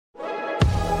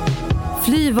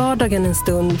Fly vardagen en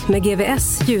stund med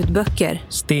GVS ljudböcker.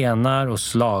 Stenar och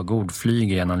slagord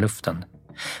flyger genom luften.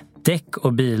 Däck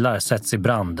och bilar sätts i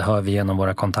brand, hör vi genom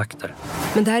våra kontakter.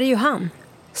 Men det här är ju han.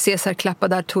 Cesar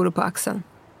klappade Arturo på axeln.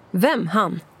 Vem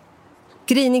han?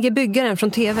 Grinige byggaren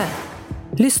från TV.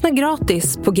 Lyssna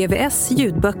gratis på GVS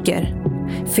ljudböcker.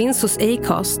 Finns hos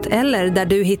Acast eller där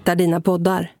du hittar dina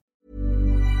poddar.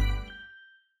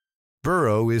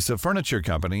 Burrow is a furniture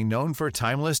company known for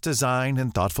timeless design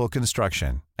and thoughtful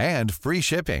construction, and free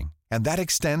shipping, and that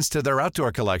extends to their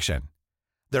outdoor collection.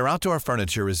 Their outdoor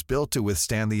furniture is built to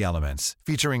withstand the elements,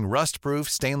 featuring rust-proof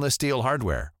stainless steel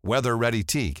hardware, weather-ready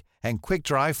teak, and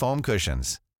quick-dry foam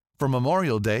cushions. For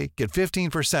Memorial Day, get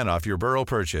 15% off your Burrow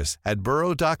purchase at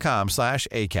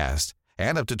burrow.com/acast,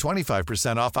 and up to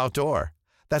 25% off outdoor.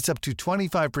 That's up to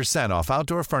 25% off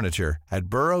outdoor furniture at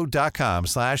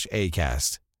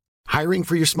burrow.com/acast. Hiring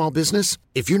for your small business?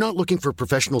 If you're not looking for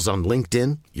professionals on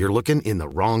LinkedIn, you're looking in the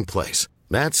wrong place.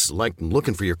 That's like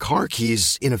looking for your car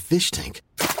keys in a fish tank.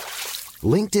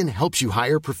 LinkedIn helps you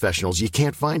hire professionals you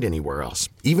can't find anywhere else,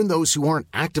 even those who aren't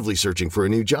actively searching for a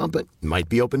new job but might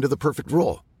be open to the perfect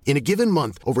role. In a given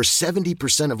month, over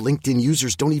 70% of LinkedIn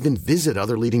users don't even visit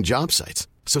other leading job sites.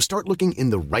 So start looking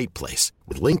in the right place.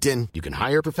 With LinkedIn, you can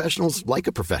hire professionals like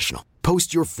a professional.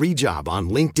 Post your free job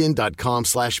on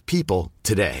linkedin.com/people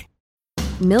today.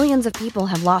 Millions of people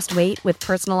have lost weight with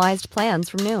personalized plans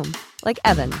from Noom. Like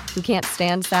Evan, who can't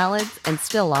stand salads and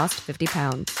still lost 50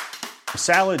 pounds.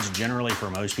 Salads generally for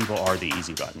most people are the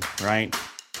easy button, right?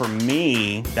 For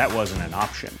me, that wasn't an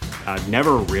option. I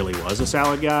never really was a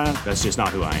salad guy. That's just not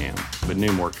who I am. But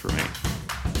Noom worked for me.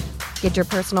 Get your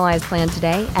personalized plan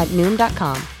today at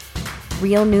Noom.com.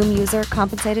 Real Noom user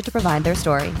compensated to provide their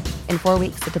story. In 4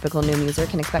 weeks, the typical Noom user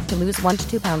can expect to lose 1 to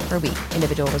 2 pounds per week.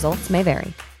 Individual results may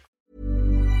vary.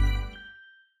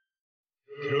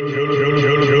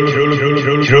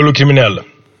 Krull och kriminell.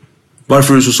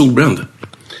 Varför är du så solbränd?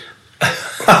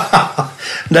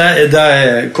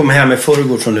 Där kom hem i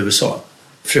förrgår från USA.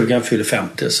 Frugan fyller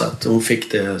 50 så att hon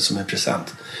fick det som en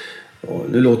present. Och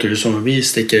nu låter det som att vi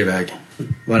sticker iväg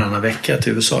varannan vecka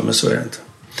till USA, men så är det inte.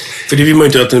 För det vill man ju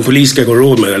inte att en polis ska gå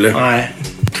råd med, eller? Nej,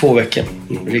 2 veckor.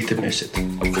 Riktigt mysigt.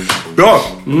 Bra,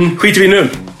 skiter vi nu.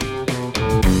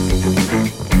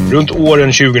 Runt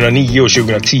åren 2009 och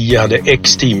 2010 hade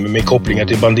X-team med kopplingar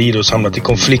till Bandidos hamnat i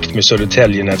konflikt med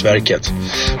Södertälje-nätverket.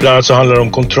 Bland annat så handlar det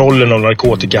om kontrollen av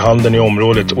narkotikahandeln i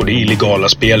området och det illegala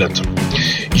spelet.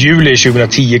 Juli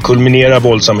 2010 kulminerar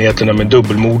våldsamheterna med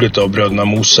dubbelmordet av bröderna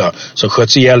Mossa som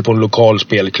sköts ihjäl på en lokal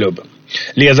spelklubb.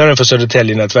 Ledaren för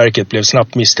Södertälje-nätverket blev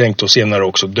snabbt misstänkt och senare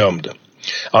också dömd.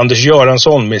 Anders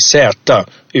Göransson med Z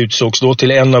utsågs då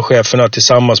till en av cheferna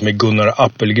tillsammans med Gunnar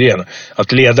Appelgren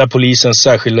att leda polisens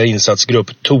särskilda insatsgrupp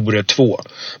Tore 2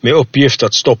 med uppgift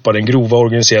att stoppa den grova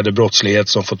organiserade brottslighet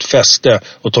som fått fäste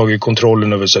och tagit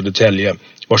kontrollen över Södertälje,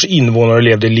 vars invånare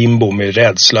levde i limbo med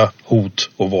rädsla, hot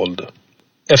och våld.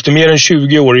 Efter mer än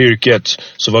 20 år i yrket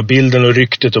så var bilden och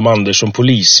ryktet om Anders som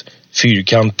polis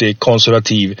fyrkantig,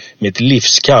 konservativ med ett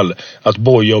livskall att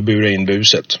boja och bura in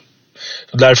buset.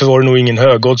 Så därför var det nog ingen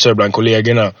högoddsare bland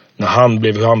kollegorna när han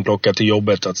blev handplockad till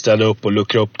jobbet att ställa upp och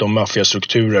luckra upp de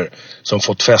maffiastrukturer som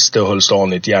fått fäste och höll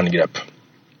stan i ett järngrepp.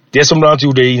 Det som bland annat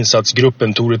gjorde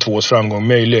insatsgruppen Tore 2s framgång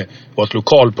möjlig var att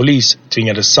lokalpolis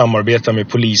tvingades samarbeta med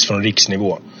polis från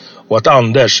riksnivå och att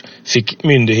Anders fick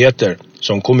myndigheter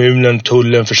som kommunen,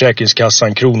 tullen,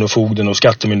 försäkringskassan, kronofogden och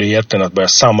skattemyndigheten att börja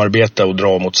samarbeta och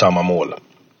dra mot samma mål.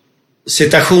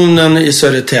 Situationen i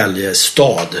Södertälje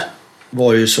stad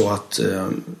var ju så att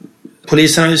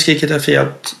polisen hade skrikit efter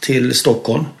hjälp till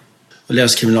Stockholm och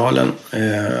länskriminalen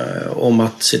om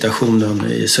att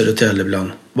situationen i Södertälje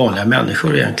bland vanliga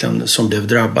människor egentligen som blev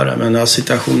drabbade. Men att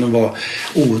situationen var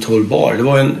ohållbar. Det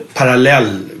var en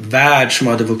parallell värld som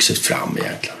hade vuxit fram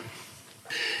egentligen.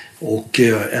 Och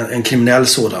en kriminell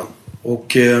sådan.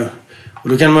 Och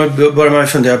då kan börjar man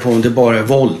fundera på om det bara är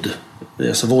våld.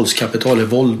 Alltså våldskapital är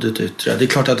våldet yttre. Det är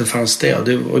klart att det fanns det. Och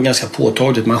det var ganska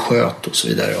påtagligt. Man sköt och så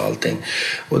vidare och allting.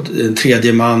 Och en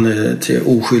tredje man till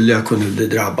oskyldiga kunde bli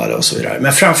drabbade och så vidare.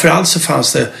 Men framförallt så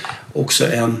fanns det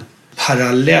också en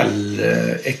parallell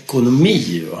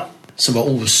ekonomi som var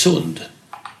osund.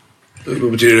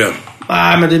 Vad betyder det?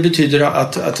 Nej, men det betyder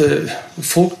att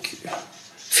folk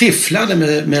fifflade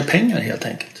med pengar helt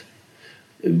enkelt.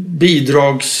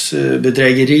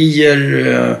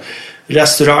 Bidragsbedrägerier,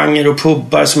 restauranger och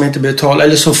pubbar som inte betalade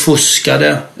eller som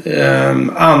fuskade,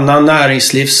 annan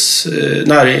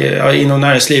inom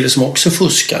näringslivet som också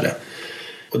fuskade.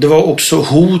 Och det var också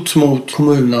hot mot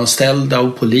kommunanställda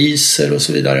och poliser och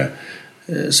så vidare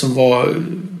som var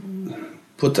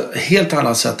på ett helt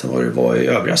annat sätt än vad det var i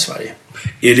övriga Sverige.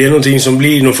 Är det någonting som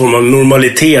blir någon form av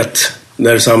normalitet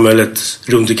när samhället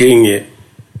runt omkring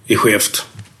är skevt?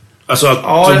 Alltså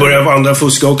att börjar andra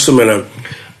fuska också, menar jag.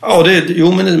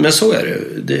 Ja, men så är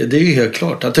det. Det är ju helt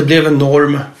klart. Att det blev en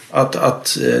norm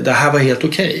att det här var helt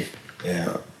okej.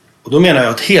 Och då menar jag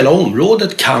att hela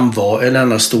området kan vara en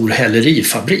enda stor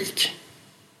hälerifabrik.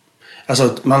 Alltså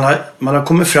att man har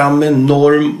kommit fram med en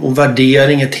norm och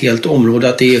värdering ett helt område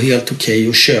att det är helt okej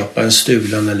att köpa en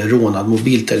stulen eller rånad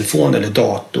mobiltelefon eller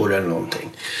dator eller någonting.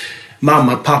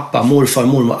 Mamma, pappa, morfar,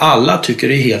 mormor, alla tycker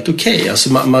det är helt okej.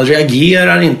 Alltså man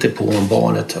reagerar inte på om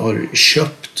barnet har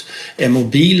köpt en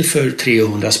mobil för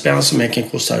 300 spänn som egentligen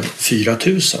kostar 4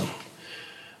 000.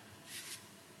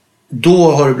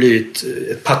 Då har det blivit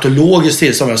ett patologiskt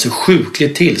tillstånd, alltså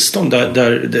sjukligt tillstånd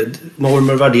där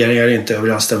normer och värderingar inte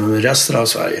överensstämmer med resten av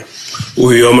Sverige.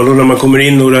 Och hur gör man då när man kommer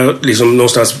in och det liksom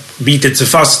någonstans bitit sig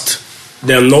fast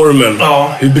den normen?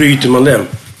 Ja. Hur bryter man den?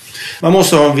 Man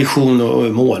måste ha en vision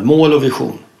och mål och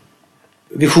vision.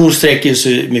 Vision sträcker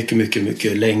sig mycket, mycket,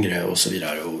 mycket längre och så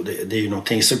vidare. Och det är ju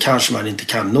någonting som kanske man inte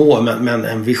kan nå, men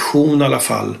en vision i alla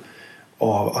fall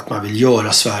av att man vill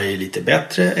göra Sverige lite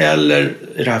bättre, eller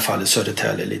i det här fallet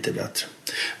Södertälje lite bättre.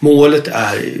 Målet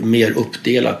är mer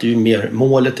uppdelat.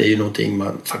 Målet är ju någonting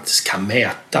man faktiskt kan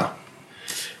mäta.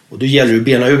 Och då gäller det att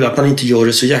bena ut att man inte gör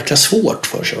det så jäkla svårt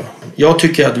för sig. Jag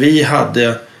tycker att vi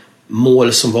hade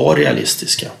mål som var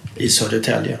realistiska i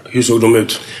Södertälje. Hur såg de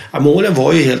ut? Ja, målen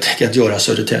var ju helt enkelt att göra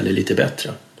Södertälje lite bättre.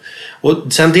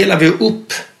 Och sen delar vi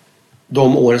upp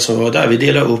de åren som var där. Vi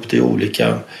delar upp det i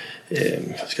olika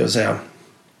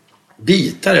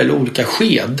bitar eller olika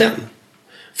skeden.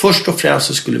 Först och främst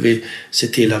så skulle vi se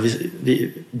till att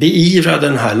vi beivra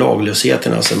den här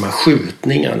laglösheten, alltså de här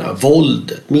skjutningarna,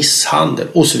 våldet, misshandel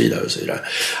och så vidare. Och så vidare.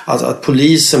 Alltså att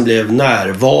polisen blev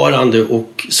närvarande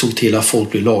och såg till att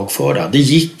folk blev lagförda. Det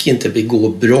gick inte att begå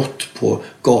brott på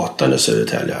gatan i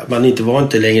Södertälje. Man var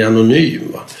inte längre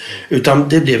anonym. Va? Utan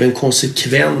det blev en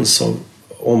konsekvens av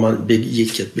om man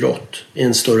begick ett brott i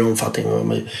en större omfattning än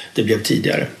vad det blev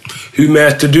tidigare. Hur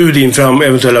mäter du din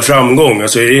eventuella framgång?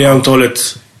 Alltså är det antalet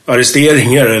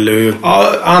arresteringar eller hur?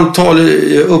 Ja, antalet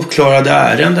uppklarade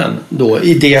ärenden då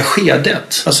i det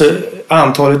skedet. Alltså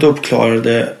antalet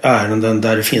uppklarade ärenden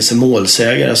där det finns en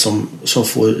målsägare som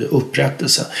får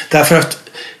upprättelse. Därför att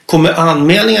kommer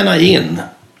anmälningarna in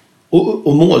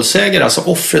och målsägare, alltså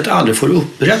offret, aldrig får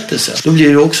upprättelse, då blir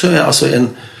det också en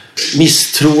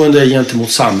misstroende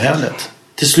gentemot samhället.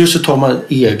 Till slut så tar man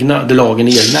lagen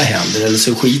i egna händer, eller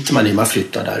så skiter man i, man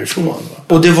flyttar därifrån.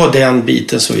 Va? Och det var den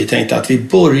biten som vi tänkte att vi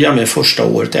börjar med första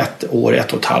året, ett och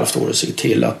ett halvt år, och se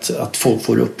till att folk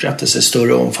får upprättelse i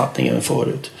större omfattning än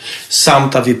förut.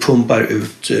 Samt att vi pumpar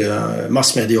ut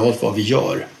massmedialt vad vi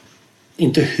gör.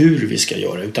 Inte hur vi ska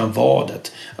göra, utan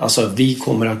vadet. Alltså vi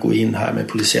kommer att gå in här med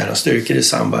polisiära styrkor i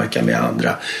samverkan med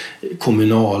andra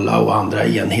kommunala och andra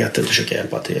enheter, försöka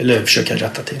hjälpa till, eller försöka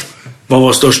rätta till. Vad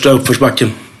var största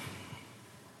uppförsbacken?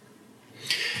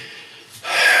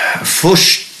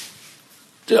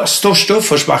 Största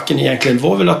uppförsbacken egentligen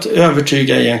var väl att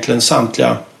övertyga egentligen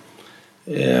samtliga.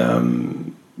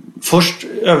 Först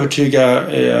övertyga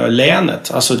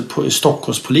länet, alltså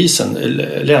Stockholmspolisen,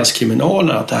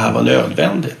 länskriminalen, att det här var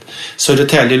nödvändigt.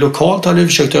 Södertälje lokalt hade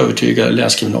försökt övertyga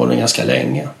länskriminalen ganska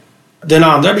länge. Den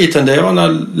andra biten, det var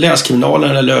när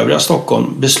länskriminalen eller övriga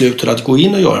Stockholm beslutade att gå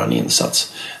in och göra en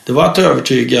insats. Det var att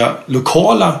övertyga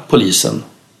lokala polisen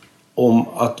om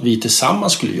att vi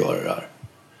tillsammans skulle göra det här.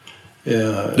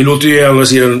 Det låter ju ändå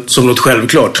som något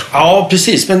självklart. Ja,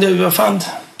 precis. Men vad fan...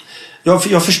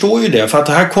 Jag förstår ju det, för att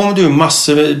här kom det ju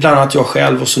massor, bland annat jag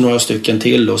själv och så några stycken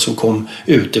till och som kom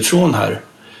utifrån här.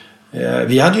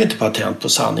 Vi hade ju inte patent på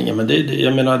sanningen, men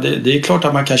det är klart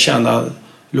att man kan känna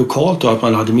lokalt då att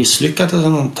man hade misslyckats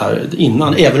här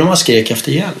innan, även om man skrek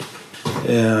efter hjälp.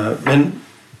 Men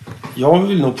jag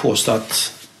vill nog påstå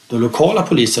att de lokala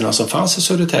poliserna som fanns i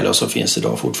Södertälje och som finns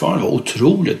idag fortfarande var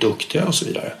otroligt duktiga och så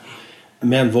vidare.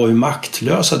 Men var ju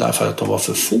maktlösa därför att de var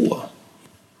för få.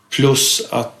 Plus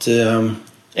att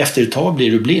efter ett tag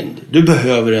blir du blind. Du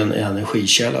behöver en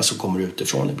energikälla som kommer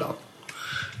utifrån ibland.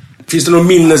 Finns det någon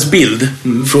minnesbild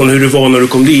från hur du var när du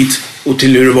kom dit och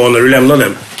till hur du var när du lämnade?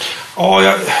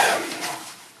 Ja,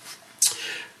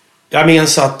 jag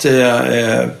minns att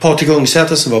Patrik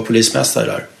Ungsäter som var polismästare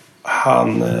där,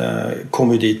 han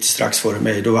kom ju dit strax före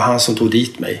mig. Det var han som tog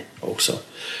dit mig också.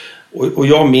 Och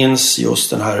jag minns just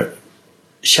den här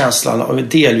känslan av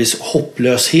delvis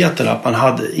hopplösheten att man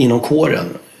hade inom kåren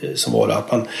som var det,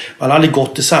 att man hade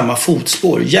gått i samma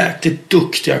fotspår. Jäkligt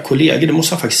duktiga kollegor, det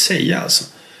måste jag faktiskt säga alltså.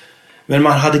 Men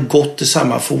man hade gått i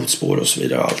samma fotspår och så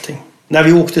vidare och allting. när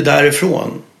vi åkte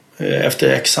därifrån, efter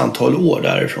x antal år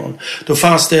därifrån, då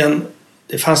fanns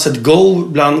det fanns ett go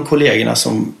bland kollegorna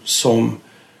som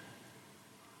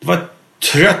det var ett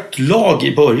trött lag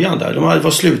i början där. De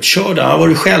var slutkörda. Han var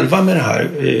ju själva med den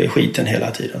här skiten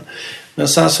hela tiden. Men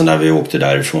sen så när vi åkte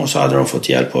därifrån så hade de fått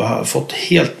hjälp och hade fått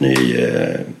helt ny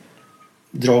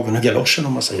dragen och galoschen,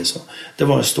 om man säger så. Det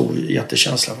var en stor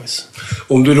jättekänsla faktiskt.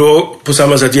 Om du då på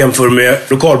samma sätt jämför med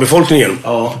lokalbefolkningen,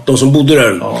 de som bodde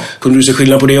där, kunde du se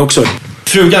skillnad på det också?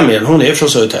 Frugan min, hon är från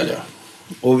Södertälje.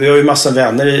 Och vi har ju massa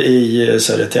vänner i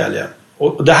Södertälje.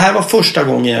 Och det här var första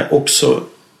gången också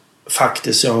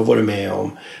faktiskt jag har varit med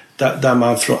om där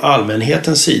man från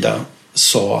allmänhetens sida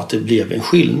sa att det blev en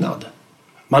skillnad.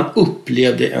 Man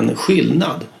upplevde en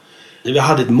skillnad. Vi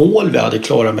hade ett mål, vi hade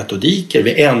klara metodiker,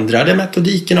 vi ändrade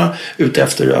metodikerna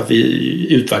utefter att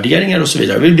utvärderingar och så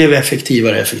vidare. Vi blev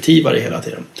effektivare hela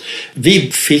tiden.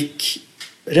 Vi fick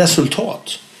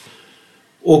resultat.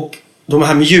 Och de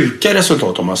här mjuka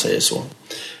resultat, om man säger så.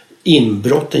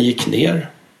 Inbrotten gick ner.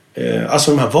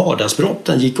 Alltså de här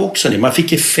vardagsbrotten gick också ner. Man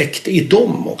fick effekt i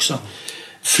dem också.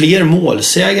 Fler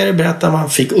målsägare berättar man,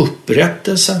 fick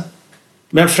upprättelse.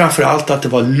 Men framförallt att det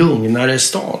var lugnare i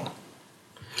stan.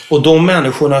 Och de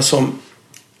människorna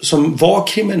som var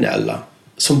kriminella,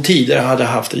 som tidigare hade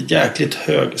haft ett jäkligt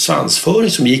hög svansföring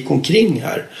som gick omkring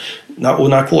här, och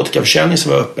narkotikaförsäljning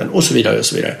som var öppen och så vidare och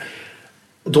så vidare.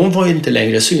 De var inte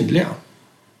längre synliga.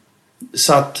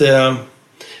 Så att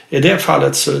i det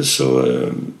fallet så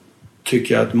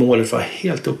tycker jag att målet var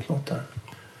helt uppnått där.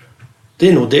 Det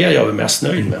är nog det jag är mest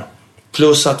nöjd med.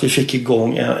 Plus att vi fick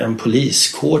igång en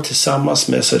poliskår tillsammans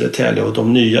med Södertälje och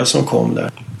de nya som kom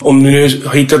där. Om ni nu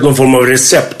har hittat någon form av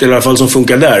recept, eller i alla fall som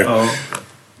funkar där,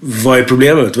 vad är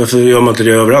problemet? Varför gör man inte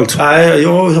det överallt? Nej,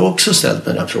 jag har också ställt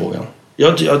mig den här frågan.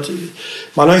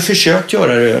 Man har ju försökt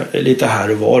göra det lite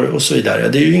här och var och så vidare.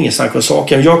 Det är ju ingen snack om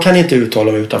saken. Jag kan inte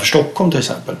uttala mig utanför Stockholm till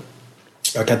exempel.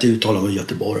 Jag kan inte uttala mig i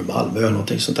Göteborg, Malmö eller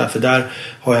någonting sånt där. För där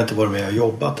har jag inte varit med och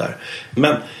jobbat där.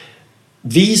 Men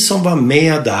vi som var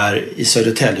med där i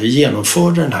Södertälje och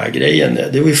genomförde den här grejen.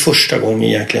 Det var ju första gången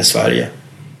egentligen i Sverige.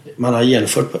 Man har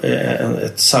genomfört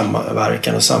ett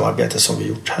samverkan och samarbete som vi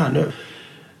gjort här nu.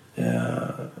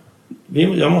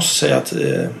 Jag måste säga att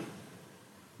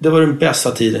det var den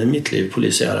bästa tiden i mitt liv,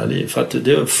 polisiära liv. För att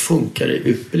det funkade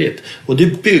ypperligt. Och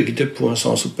det byggde på en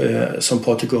sån som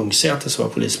Patrik Ungsäter som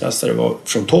var polismästare. Var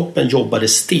från toppen, jobbade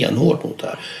stenhårt mot det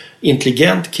här.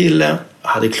 Intelligent kille,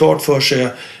 hade klart för sig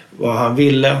vad han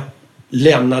ville.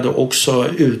 Lämnade också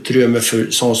utrymme för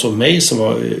sån som mig som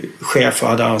var chef och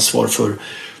hade ansvar för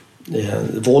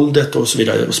våldet och så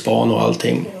vidare. Och span och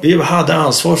allting. Vi hade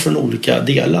ansvar för olika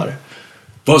delar.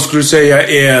 Vad skulle du säga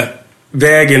är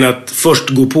vägen att först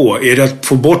gå på? Är det att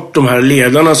få bort de här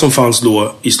ledarna som fanns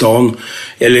då i stan?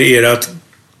 Eller är det att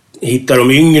hitta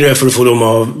de yngre för att få dem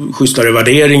att ha schysstare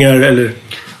värderingar? Eller?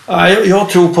 Jag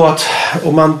tror på att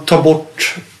om man tar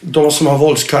bort de som har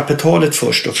våldskapitalet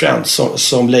först och främst,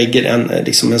 som lägger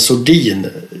en sordin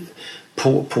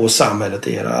på samhället,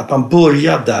 att man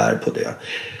börjar där på det.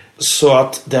 Så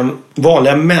att den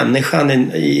vanliga människan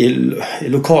i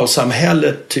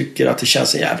lokalsamhället tycker att det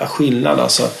känns en jävla skillnad.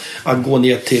 Alltså att gå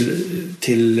ner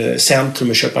till centrum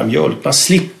och köpa mjölk. Man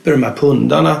slipper de här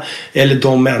pundarna eller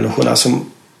de människorna som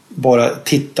bara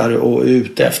tittar och är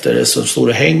ute efter det som står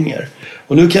och hänger.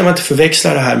 Och nu kan man inte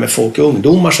förväxla det här med folk och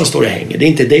ungdomar som står och hänger. Det är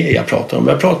inte det jag pratar om.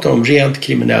 Jag pratar om rent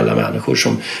kriminella människor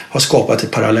som har skapat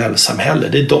ett parallellsamhälle.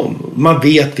 Det är de. Man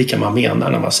vet vilka man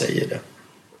menar när man säger det.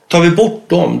 Tar vi bort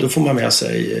dem, då får man med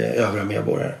sig övriga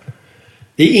medborgare.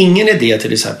 Det är ingen idé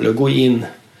till exempel att gå in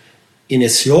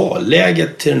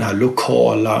initialläget till den här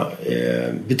lokala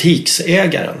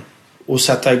butiksägaren och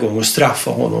sätta igång och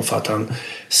straffa honom för att han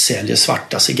säljer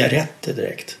svarta cigaretter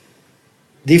direkt.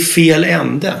 Det är fel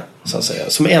ände, så att säga,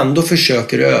 som ändå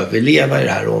försöker överleva i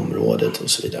det här området och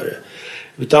så vidare.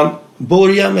 Utan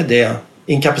börja med det,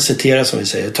 inkapacitera som vi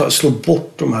säger, slå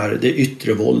bort det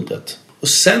yttre våldet. Och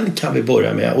sen kan vi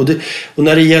börja med, och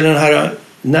när det gäller den här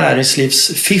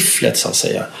näringslivsfifflet så att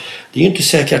säga, det är ju inte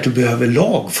säkert att du behöver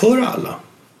lagföra alla.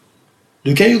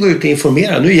 Du kan ju gå ut och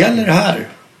informera, nu gäller det här.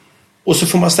 Och så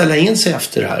får man ställa in sig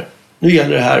efter det här. Nu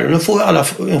gäller det här, och nu får alla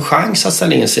en chans att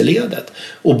ställa in sig i ledet.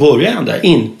 Och börja ändå,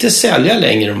 inte sälja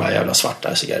längre de här jävla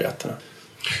svarta cigaretterna.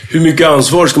 Hur mycket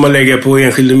ansvar ska man lägga på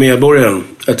enskilda medborgaren?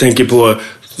 Jag tänker på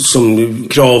som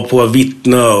krav på att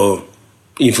vittna och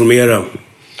informera.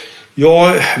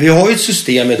 Ja, vi har ju ett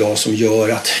system idag som gör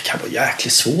att det kan vara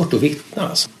jäkligt svårt att vittna.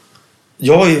 Alltså.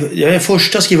 Jag är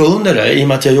första att skriva under det i och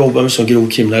med att jag jobbar med sån grov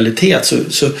kriminalitet.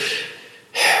 Så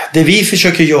det vi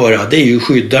försöker göra, det är ju att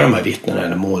skydda de här vittnena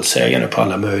eller målsägarna på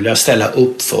alla möjliga, ställa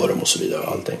upp för dem och så vidare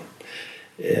och allting.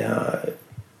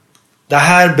 Det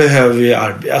här behöver vi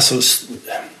alltså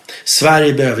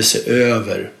Sverige behöver se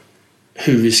över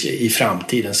hur vi ska, i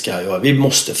framtiden ska göra. Vi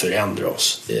måste förändra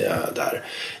oss där.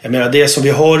 Jag menar, det som vi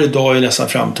har idag är nästan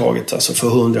framtaget alltså för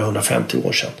 100-150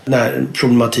 år sedan. När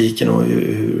problematiken och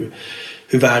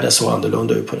hur världen såg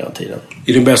annorlunda ut på den tiden.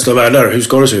 I den bästa världar, hur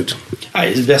ska det se ut?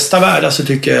 I den bästa världen så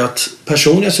tycker jag att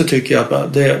personligen så tycker jag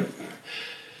att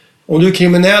om du är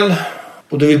kriminell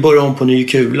och du vill börja om på ny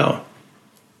kula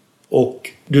och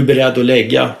du är beredd att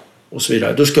lägga och så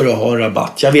vidare, då ska du ha en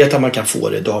rabatt. Jag vet att man kan få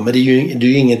det idag, men det är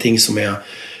ju ingenting som är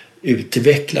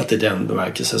utvecklat i den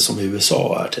bemärkelse som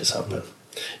USA är till exempel.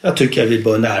 Jag tycker att vi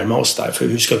bör närma oss där, för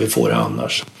hur ska vi få det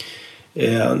annars?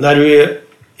 När du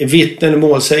är vittnen och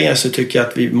målsägare så tycker jag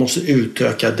att vi måste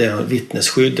utöka det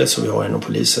vittnesskyddet som vi har inom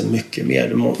polisen mycket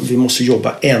mer. Vi måste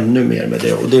jobba ännu mer med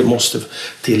det, och det måste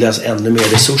tilldelas ännu mer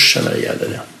resurser när det gäller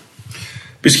det.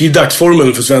 Beskriv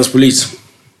dagsformen för svensk polis.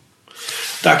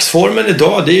 Dagsformen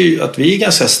idag, det är ju att vi är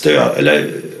ganska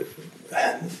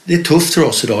det är tufft för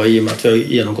oss idag i och med att vi har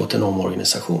genomgått en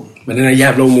omorganisation. Men den här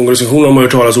jävla omorganisationen har man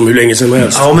hört talas om hur länge som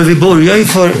helst. Ja, men vi började ju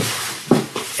för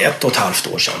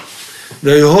 1,5 år sedan.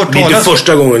 Vi har ju hört talas... Det är inte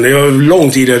första gången, det är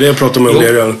lång tid det jag pratar med om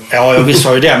det redan. Ja, visst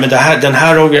har ju det, men den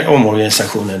här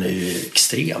omorganisationen är ju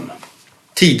extrem.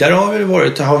 Tidigare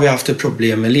har vi haft ett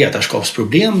problem med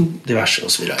ledarskapsproblem, diverse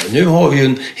och så vidare. Nu har vi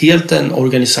ju en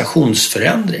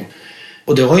organisationsförändring.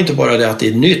 Och det har ju inte bara det att det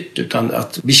är nytt, utan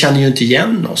att vi känner ju inte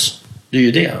igen oss. Det är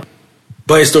ju det.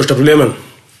 Vad är största problemen?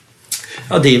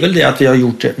 Ja, det är väl det att vi har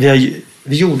gjort det.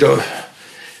 Vi gjorde...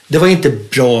 Det var inte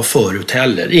bra förut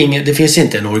heller. Det finns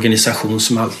inte en organisation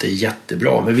som alltid är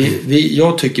jättebra. Men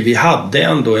jag tycker vi hade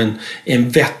ändå en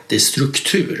vettig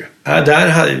struktur. Där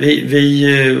hade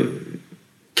vi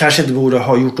kanske inte borde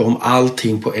ha gjort om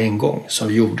allting på en gång som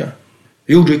vi gjorde.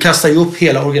 Vi kastade ju upp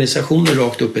hela organisationen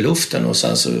rakt upp i luften och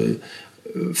sen så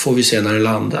får vi se när det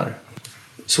landar.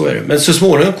 Så är det. Men så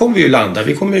småningom kommer vi ju landa.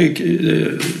 Vi kommer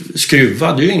ju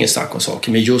skruva. Det är ju ingen snack om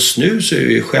saker. Men just nu så är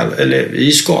vi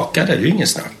är skakade. Det är ju ingen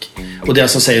snack. Och den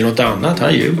som säger något annat,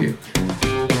 han ljuger ju.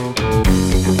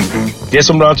 Det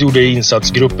som bland annat gjorde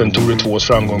insatsgruppen Tore 2:s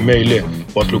framgång möjlig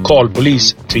var att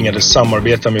lokalpolis tvingades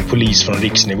samarbeta med polis från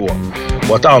riksnivå.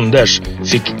 Och att Anders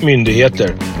fick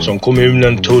myndigheter som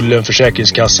kommunen, tullen,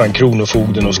 Försäkringskassan,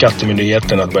 Kronofogden och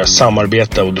Skattemyndigheten att börja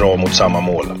samarbeta och dra mot samma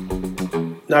mål.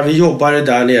 När vi jobbade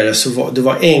där nere så var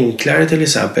det enklare till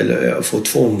exempel att få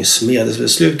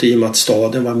tvångsmedelsbeslut i och med att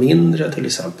staden var mindre till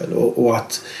exempel. Och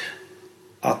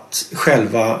att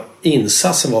själva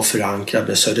insatsen var förankrad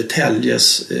med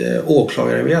Södertäljes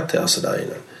åklagarenhete, alltså där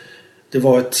inne. Det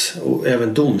var och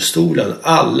även domstolen,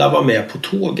 alla var med på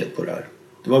tåget på det här.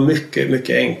 Det var mycket,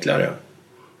 mycket enklare.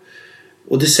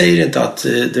 Och det säger inte att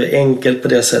det är enkelt på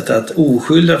det sättet att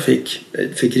oskyldiga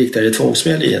fick riktade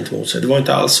tvångsmedel gentemot sig. Det var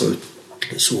inte alls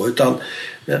så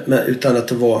utan att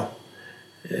det var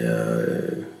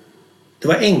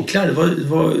enklare.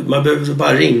 Man behövde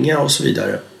bara ringa och så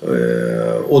vidare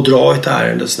och dra ett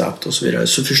ärende snabbt och så vidare.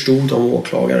 Så förstod de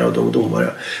åklagare och de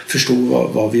domare förstod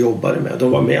vad vi jobbade med.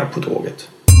 De var med på tåget.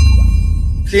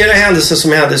 Flera händelser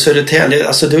som hände i Södertälje,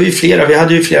 alltså det var ju flera. Vi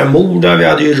hade ju flera mord där, vi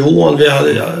hade ju rån, vi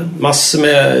hade massor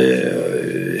med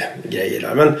grejer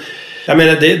där. Men jag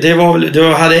menar,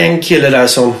 det hade en kille där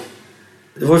som,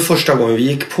 det var ju första gången vi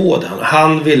gick på den.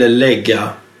 Han ville lägga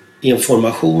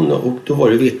information och då var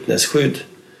det vittnesskydd.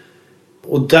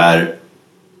 Och där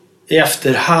i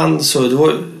efterhand så, det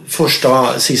var första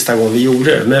och sista gången vi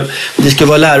gjorde det. Men det skulle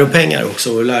vara läropengar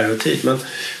också och lärotid. Men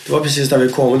det var precis när vi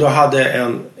kom och då hade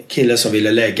en kille som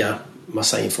ville lägga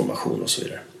massa information och så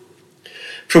vidare.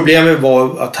 Problemet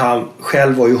var att han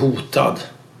själv var ju hotad.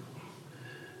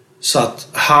 Så att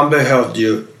han behövde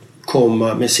ju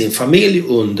komma med sin familj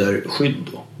under skydd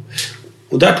då.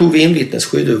 Och där tog vi in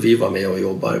vittnesskydd och vi var med och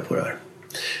jobbade på det här.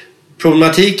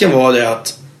 Problematiken var det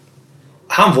att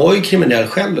han var ju kriminell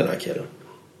själv, den här killen.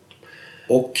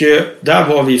 Och där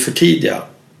var vi för tidiga.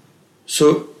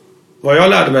 Så vad jag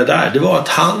lärde mig där, det var att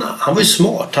han var ju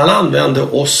smart. Han använde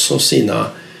oss som sina,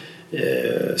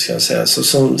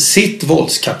 som sitt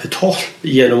våldskapital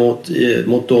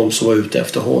mot de som var ute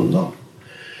efter honom.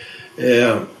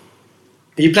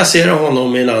 Vi placerade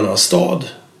honom i en annan stad.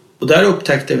 Och där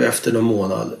upptäckte vi efter någon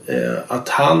månad att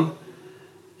han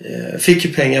fick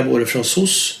ju pengar både från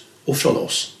SOS och från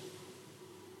oss.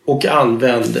 Och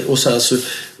använde, och sen så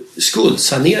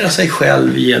skuldsanera sig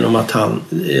själv genom att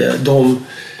de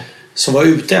som var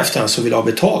ute efter han som ville ha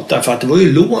betalt. Därför att det var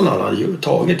ju lån han hade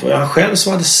tagit. Det var han själv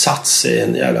som hade satt sig i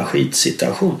en jävla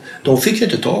skitsituation. De fick ju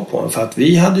inte tag på honom för att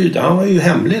han var ju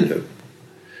hemlig nu.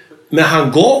 Men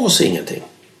han gav oss ingenting.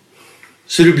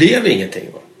 Så det blev ingenting.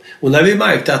 Och när vi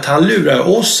märkte att han lurar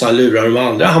oss, han lurar de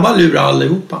andra, han bara lurar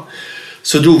allihopa.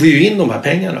 Så drog vi ju in de här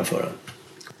pengarna för honom.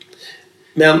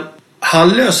 Men han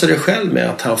löser det själv med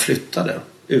att han flyttade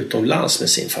utomlands med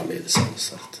sin familj.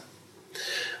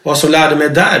 Vad som lärde mig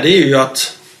där, det är ju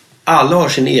att alla har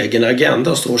sin egen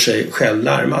agenda och står sig själv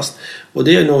närmast. Och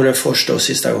det är nog den första och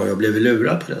sista gången jag blev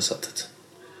lurad på det sättet.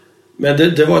 Men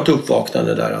det var ett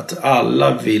uppvaknande där att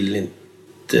alla vill inte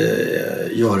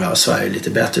göra Sverige lite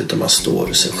bättre utan man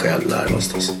står sig själv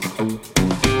närmast. Alltså.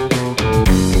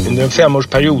 Under en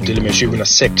 5-årsperiod till och med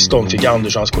 2016 fick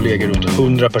Anders och hans kollegor runt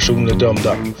 100 personer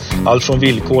dömda. Allt från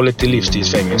villkorligt till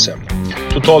livstidsfängelse.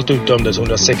 Totalt utdömdes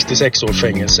 166 års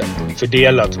fängelse,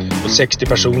 fördelat på 60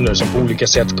 personer som på olika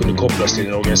sätt kunde kopplas till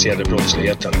den organiserade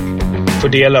brottsligheten.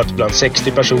 Fördelat bland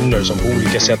 60 personer som på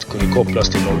olika sätt kunde kopplas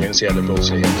till den organiserade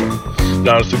brottsligheten. Bland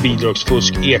annat för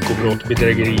bidragsfusk, ekobrott,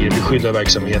 bedrägerier, beskyddad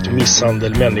verksamhet,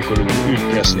 misshandel, människorov,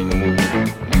 utpressning och mord.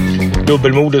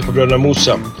 Dubbelmordet på bröderna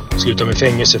Mossa slutar med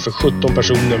fängelse för 17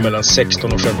 personer mellan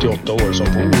 16 och 58 år som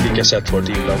på olika sätt varit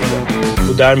inblandade.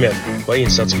 Och därmed var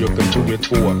insatsgruppen Tore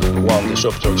 2 och Anders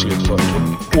uppdrag slutfört.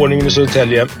 Ordningen i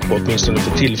Södertälje var åtminstone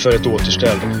för tillfället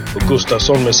återställd och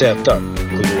Gustafsson med Z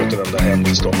kunde återvända hem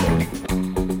till Stockholm.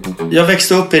 Jag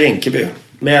växte upp i Rinkeby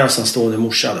med ensamstående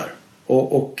morsa där.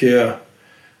 Och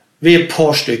vi är ett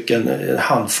par stycken, en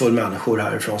handfull människor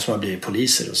härifrån som har blivit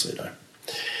poliser och så vidare.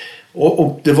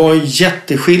 Och det var en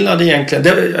jätteskillnad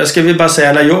egentligen. Jag ska väl bara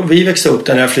säga, när vi växte upp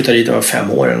där, när jag flyttade dit, jag var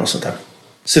 5 år eller något sånt där.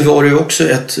 Så var det ju också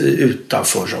ett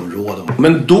utanförsområde.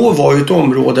 Men då var ju ett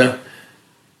område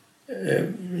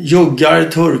juggar,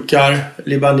 turkar,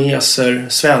 libaneser,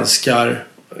 svenskar,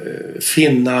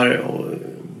 finnar och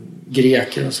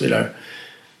greker och så vidare.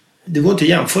 Det går inte att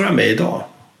jämföra med idag.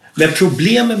 Men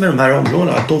problemet med de här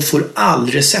områdena är att de får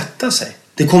aldrig sätta sig.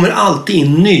 Det kommer alltid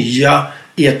in nya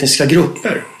etniska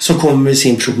grupper som kommer med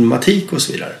sin problematik och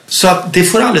så vidare. Så att det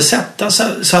får aldrig sätta sig.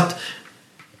 Så att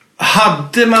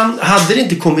hade det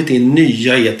inte kommit in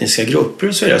nya etniska grupper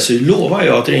och så vidare, så lovar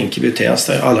jag att Rinkeby,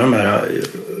 Tensta, alla de här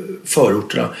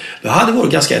förorterna, då hade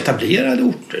varit ganska etablerade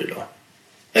orter idag.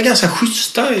 Ganska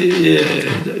schyssta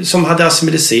som hade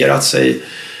assimiliserat sig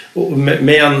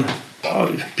med en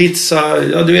pizza,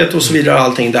 ja, du vet, och så vidare,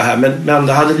 allting det här. Men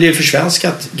det hade blivit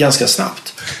försvenskat ganska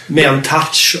snabbt med en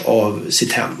touch av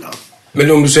sitt hemland.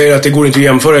 Men om du säger att det går inte att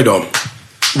jämföra idag,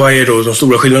 vad är då de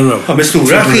stora skillnaderna? Ja, men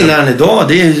stora skillnaden idag,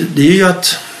 det är ju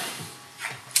att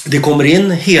det kommer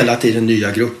in hela tiden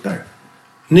nya grupper.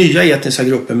 Nya etniska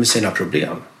grupper med sina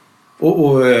problem.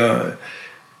 Och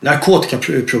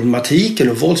narkotikaproblematiken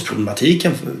och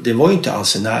våldsproblematiken, det var ju inte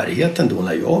alls i närheten då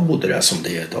när jag bodde där som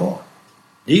det är idag.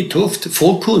 Det är ju tufft.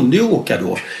 Folk kunde ju åka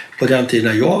då på den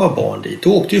tiden när jag var barn dit.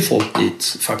 Då åkte ju folk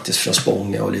dit faktiskt från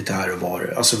Spånga och lite här och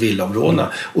var, alltså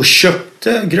villaområdena, och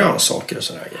köpte grönsaker och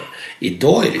sådär.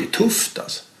 Idag är det ju tufft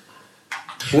alltså.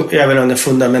 Och även om den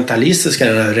fundamentalistiska,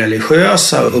 den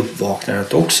religiösa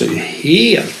uppvaknandet också är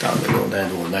helt annorlunda än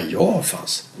då när jag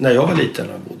fanns. När jag var liten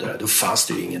och bodde där, då fanns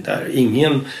det ju ingen där.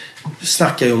 Ingen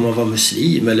snackade ju om att vara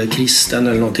muslim eller kristen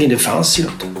eller någonting. Det fanns ju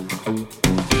inte.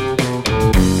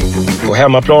 På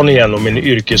hemmaplan igen och med en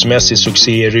yrkesmässig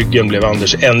succé i ryggen blev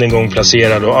Anders än en gång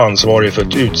placerad och ansvarig för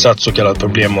ett utsatt så kallat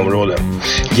problemområde.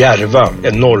 Järva,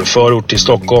 en norrförort till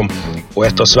Stockholm och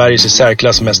ett av Sveriges i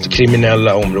särklass mest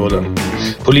kriminella områden.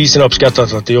 Polisen har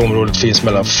uppskattat att i området finns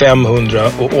mellan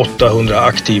 500 och 800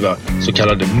 aktiva så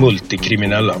kallade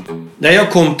multikriminella. När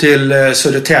jag kom till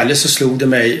Södertälje så slog det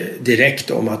mig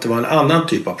direkt om att det var en annan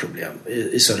typ av problem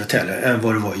i Södertälje än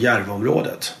vad det var i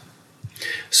Järvaområdet.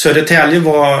 Södertälje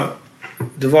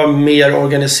var mer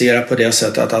organiserat på det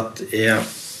sättet att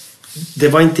det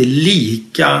var inte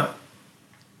lika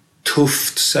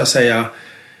tufft så att säga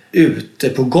ute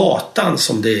på gatan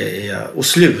som det är, och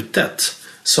slutet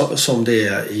som det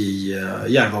är i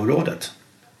Järvaområdet.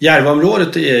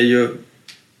 Järvaområdet är ju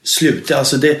slutet,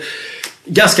 alltså det är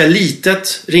ganska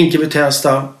litet, Rinkeby,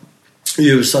 Tensta,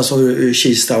 Ljusdals och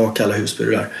Kista och alla Husby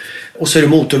där. Och så är det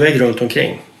motorväg runt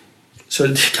omkring. Så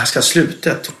det är ganska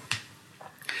slutet.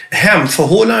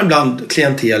 Hemförhållanden bland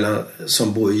klientelen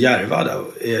som bor i Järva där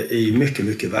är mycket,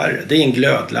 mycket värre. Det är en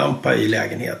glödlampa i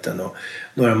lägenheten och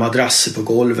några madrasser på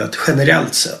golvet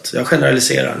generellt sett. Jag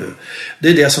generaliserar nu. Det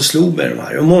är det som slog med de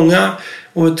här. Och många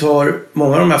av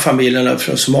de här familjerna,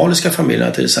 från somaliska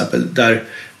familjerna till exempel, där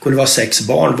kunde vara 6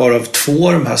 barn, varav 2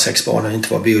 av de här 6 barnen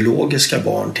inte var biologiska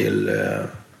barn till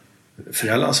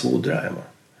föräldrarna som bodde där hemma.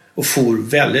 Och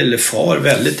far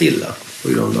väldigt illa på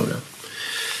grund av det.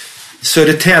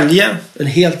 Södertälje är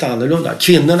helt annorlunda.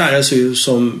 Kvinnorna är så ju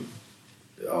som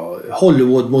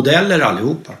Hollywood-modeller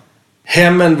allihopa.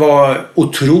 Hemmen var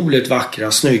otroligt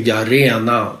vackra, snygga,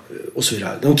 rena och så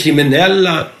vidare. De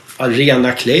kriminella,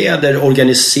 rena kläder,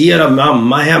 organiserad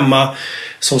mamma hemma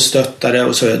som stöttade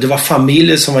och så vidare. Det var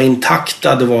familjer som var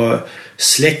intakta, det var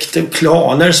släkt och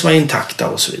klaner som var intakta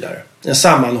och så vidare. En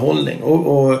sammanhållning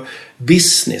och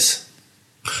business.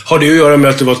 Har det att göra med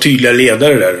att det var tydliga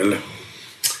ledare där eller?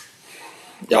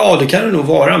 Ja, det kan det nog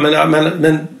vara,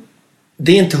 men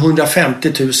det är inte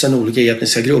 150 000 olika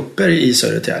etniska grupper i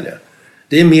Södertälje.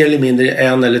 Det är mer eller mindre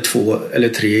 1 eller 2 eller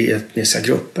 3 etniska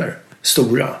grupper.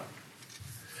 Stora.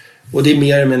 Och det är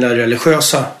mer med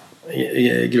religiösa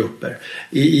grupper.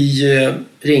 I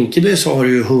Rinkeby så har du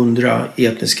ju 100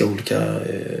 olika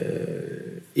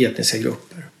etniska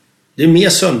grupper. Det är mer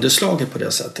sönderslaget på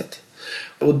det sättet.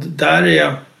 Och där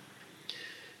är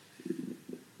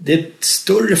det ett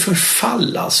större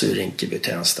förfall alltså i Rinkeby,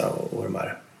 Tensta och de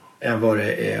här än vad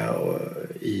det är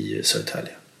i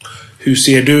Södertälje. Hur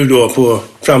ser du då på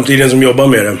framtiden som jobbar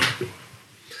med det?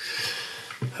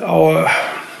 Ja,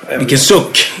 vilken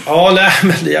suck. Ja,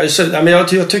 men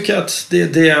jag tycker att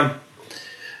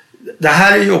det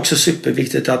här är ju också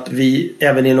superviktigt att vi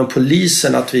även inom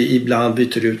polisen att vi ibland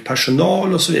byter ut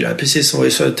personal och så vidare. Precis som var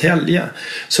i Södertälje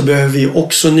så behöver vi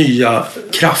också nya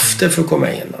krafter för att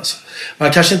komma in. Alltså.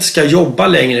 Man kanske inte ska jobba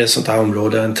längre i ett sånt här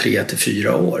område än 3 till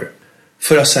 4 år.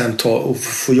 För att sen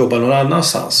få jobba någon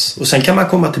annanstans. Och sen kan man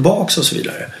komma tillbaka och så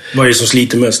vidare. Vad är det som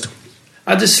sliter mest?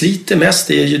 Ja, det sliter mest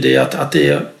är ju det att det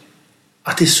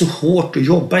är så hårt att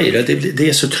jobba i det. Det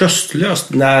är så tröstlöst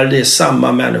när det är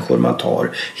samma människor man tar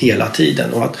hela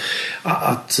tiden. Och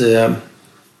att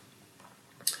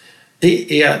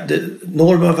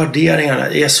normer och värderingarna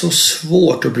är så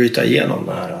svårt att bryta igenom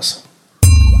det här. Alltså.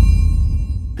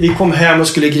 Vi kom hem och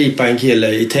skulle gripa en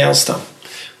kille i Tensta.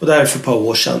 Och det här för ett par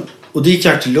år sedan. Och det gick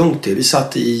jäkligt lugnt till. Vi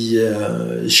satt i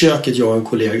köket, jag och en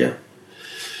kollega.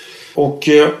 Och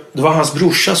det var hans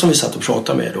brorsa som vi satt och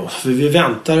pratade med då. För vi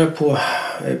väntade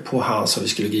på han som vi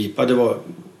skulle gripa. Det var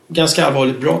ganska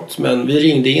allvarligt brott. Men vi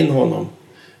ringde in honom.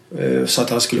 Så att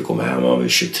han skulle komma hem. Han var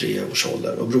vid 23 års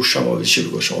ålder. Och brorsan var vid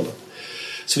 20 års ålder.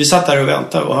 Så vi satt där och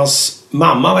väntade. Och hans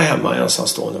mamma var hemma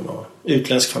ensamstående med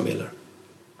utländsk familj.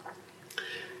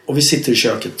 Och vi sitter i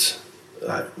köket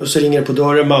där. Och så ringer det på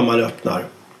dörren. Mamman öppnar.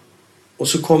 Och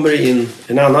så kommer det in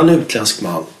en annan utländsk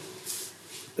man.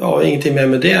 Ja, ingenting mer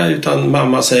med det. Utan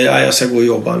mamma säger jag ska gå och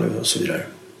jobba nu och så vidare.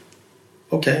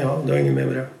 Okej, ja, det har inget mer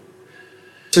med det.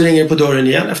 Så ringer det på dörren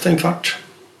igen efter en kvart.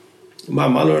 Och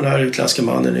mamman och den här utländska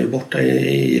mannen är borta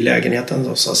i lägenheten.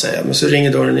 Då, så att säga. Men så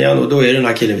ringer dörren igen och då är det den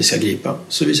här killen vi ska gripa.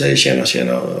 Så vi säger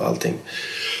tjena och allting.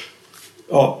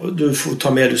 Ja, du får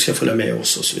ta med, du ska följa med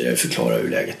oss och så vidare. Förklara hur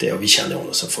läget är och vi känner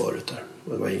honom sedan förut där.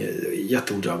 Och det var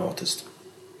jätteodramatiskt.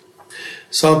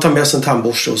 Så han tar med sig en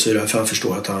tandborste och så vidare för han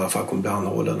förstår att han i alla fall kommer bli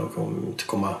anhållen och kommer inte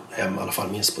komma hem i alla fall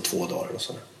minst på 2 dagar och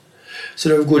sådär. Så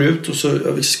då går ut och så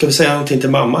ska vi säga någonting till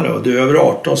mamma då. Du är över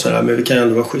 18 så där, men vi kan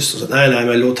ändå vara schysst och så. Nej,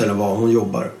 men låt henne vara, hon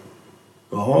jobbar.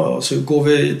 Jaha, så går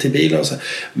vi till bilen och så här.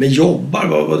 Men jobbar,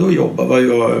 vad då jobbar? Vad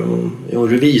gör hon?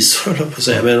 Revisor på att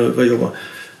säga, men vad jobbar?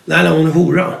 Nej, hon är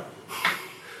hora.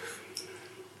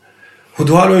 Och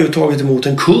då hade hon ju tagit emot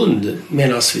en kund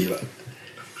medan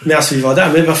vi var där.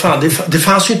 Men vad fan, det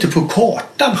fanns ju inte på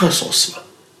kartan hos oss, va?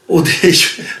 Och det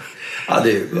är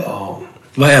ju... Ja.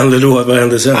 Vad hände då? Vad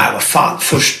hände sen? Nej, vad fan.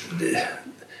 Först...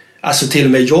 Alltså till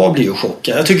och med jag blir ju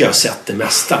chockad. Jag tycker jag har sett det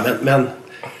mesta. Men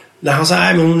när han sa,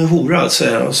 nej men hon är hora,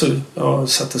 och så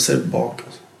satte sig bak.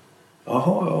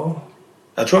 Jaha, ja.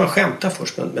 Jag tror han skämtade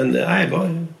först, men nej, det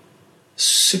var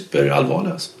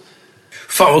superallvarligt alltså.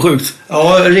 Fan vad sjukt.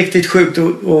 Ja, riktigt sjukt.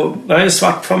 Och det är en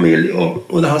svart familj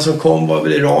och han som kom var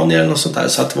väl iranier eller något sånt där.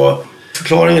 Så att det var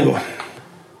förklaringen då.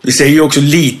 Det säger ju också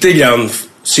lite grann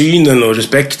synen och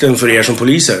respekten för er som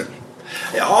poliser.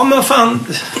 Ja, men fan.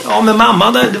 Ja, men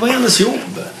mamma, det var hennes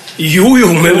jobb. Jo,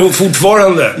 men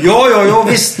fortfarande. Ja,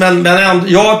 visst. Men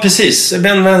ja, precis.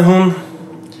 Men hon...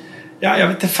 Ja, jag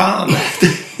vet inte fan.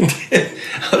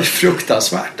 Det är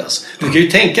fruktansvärt alltså. Du kan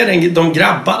ju tänka dig, de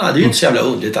grabbarna, det är ju inte så jävla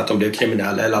underligt att de blev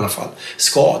kriminella eller i alla fall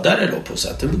skadade då på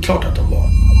sätt. Det är klart att de var.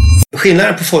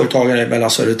 Skillnaden på företagare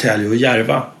mellan Södertälje och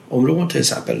Järva området till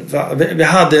exempel. Vi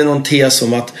hade någon tes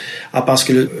om att man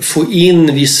skulle få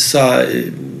in vissa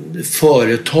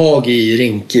företag i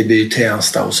Rinkeby,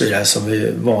 Tensta och så vidare som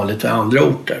är vanligt med andra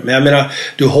orter. Men jag menar,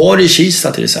 du har i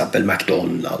Kista till exempel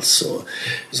McDonalds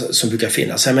som brukar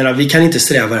finnas. Jag menar, vi kan inte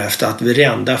sträva efter att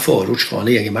varenda förort ska ha en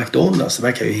egen McDonalds. Det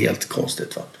verkar ju helt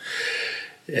konstigt, va?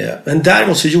 Men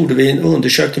däremot så gjorde vi en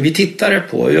undersökning. Vi tittade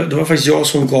på, det var faktiskt jag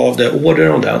som gav det order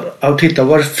om den. Att titta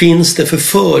vad finns det för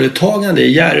företagande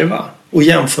i Järva och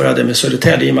jämföra det med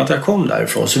Södertälje i och med att jag kom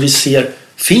därifrån. Så vi ser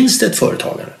Finns det ett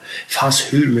företagande? Det fanns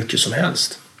hur mycket som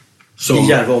helst i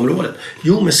Järvaområdet.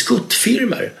 Jo, med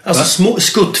skuttfirmor. Alltså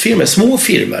små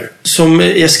firmor som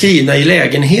är skrivna i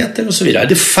lägenheter och så vidare.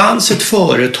 Det fanns ett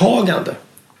företagande.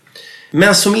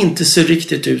 Men som inte ser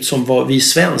riktigt ut som vad vi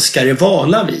svenskar är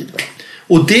vana vid.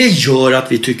 Och det gör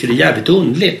att vi tycker det är jävligt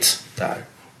underligt där.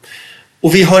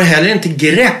 Och vi har heller inte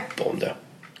grepp om det.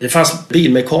 Det fanns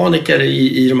bilmekaniker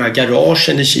i de här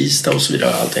garagen i Kista och så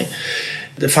vidare. Allting.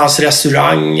 Det fanns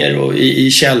restauranger och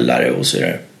i källare och så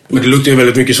vidare. Men det luktar ju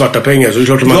väldigt mycket svarta pengar, så det är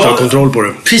klart att man inte har kontroll på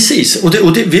det. Precis,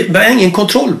 och vi har ingen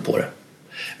kontroll på det.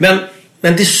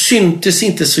 Men det syntes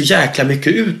inte så jäkla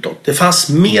mycket utåt. Det fanns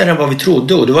mer än vad vi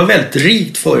trodde och det var väldigt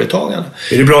rikt företagande.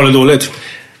 Är det bra eller dåligt?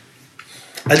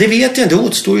 Ja, det vet jag inte, det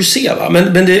återstår ju att se. Va?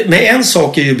 Men en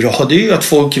sak är ju bra, det är ju att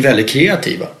folk är väldigt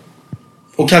kreativa.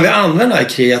 Och kan vi använda den här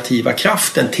kreativa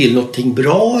kraften till någonting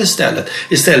bra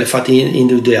istället för att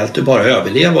individuellt bara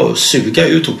överleva och suga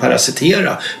ut och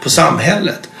parasitera på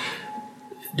samhället.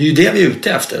 Det är ju det vi är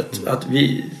ute efter. Att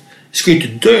vi ska ju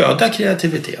inte döda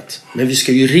kreativitet, men vi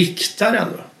ska ju rikta den.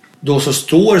 Då så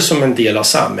står som en del av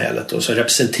samhället och så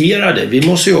representerar det. Vi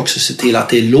måste ju också se till att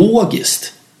det är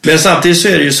logiskt. Men samtidigt så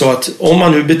är det ju så att om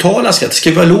man nu betalar skatt, ska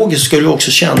det vara logiskt, ska du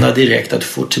också känna direkt att du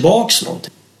får tillbaks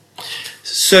någonting.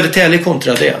 Södertälje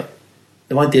kontra det.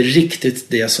 Det var inte riktigt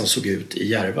det som såg ut i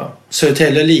Järva.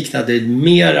 Södertälje liknade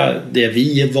mera det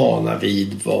vi är vana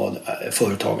vid vad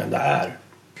företagande är.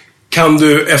 Kan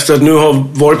du, efter att nu ha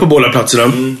varit på båda platserna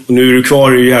och nu är du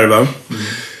kvar i Järva,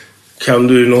 kan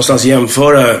du någonstans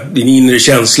jämföra din inre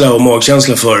känsla och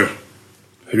magkänsla för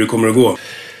hur det kommer att gå?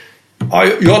 Ja,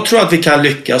 jag tror att vi kan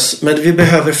lyckas, men vi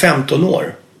behöver 15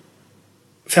 år.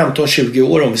 15-20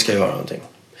 år om vi ska göra någonting.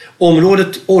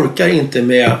 Området orkar inte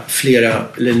med flera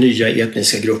eller nya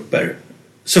etniska grupper.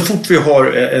 Så fort vi har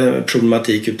en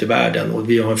problematik ute i världen och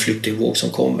vi har en flyktingvåg som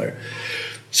kommer,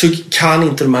 så kan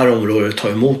inte de här områdena ta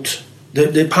emot.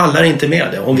 Det pallar inte med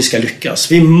det om vi ska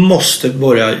lyckas. Vi måste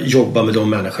börja jobba med de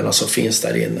människorna som finns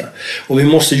där inne. Och vi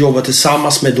måste jobba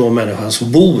tillsammans med de människorna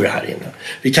som bor här inne.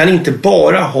 Vi kan inte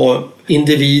bara ha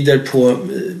individer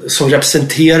som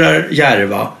representerar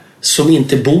Järva som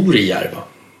inte bor i Järva.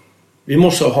 Vi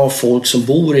måste ha folk som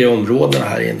bor i områdena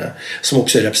här inne som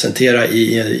också representerar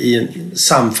i en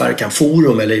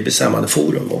samverkanforum eller i bestämmande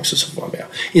forum också som var med.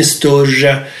 I en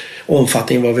större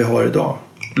omfattning än vad vi har idag.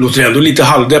 Låter ändå lite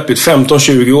halvdeppigt,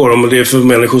 15-20 år, om det är för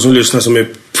människor som lyssnar som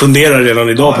funderar redan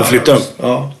idag på att flytta.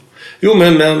 Ja. Jo,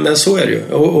 men så är det ju.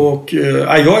 Och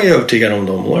jag är övertygad om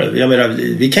de åren. Jag menar,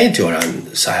 vi kan inte göra en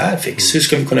så här fix. Hur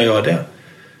ska vi kunna göra det?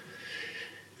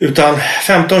 Utan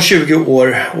 15-20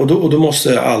 år och då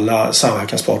måste alla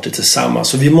samverkansparter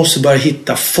tillsammans. Och vi måste bara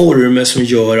hitta former som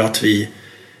gör att vi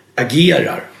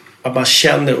agerar. Att man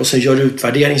känner och sen gör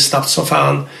utvärdering snabbt som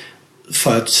fan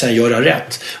för att sen göra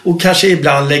rätt. Och kanske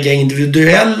ibland lägga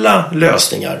individuella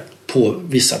lösningar på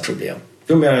vissa problem.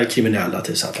 De är kriminella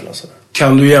till exempel. Och sådär.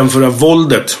 Kan du jämföra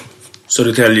våldet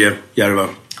Södertälje, Järva?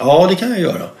 Ja, det kan jag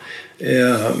göra.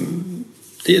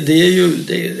 Det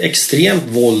är extremt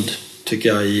våld tycker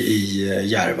jag i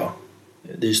Järva.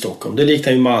 Det är i Stockholm. Det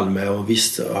liknar ju Malmö och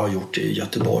visst har gjort det i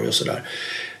Göteborg och sådär.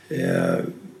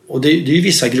 Och det är ju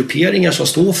vissa grupperingar som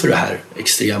står för det här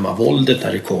extrema våldet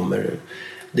när det kommer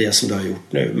det som det har gjort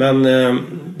nu. Men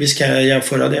vi ska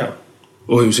jämföra det.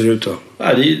 Och hur ser det ut då?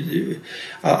 Ja,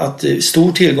 att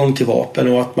stor tillgång till vapen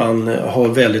och att man har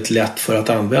väldigt lätt för att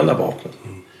använda vapen.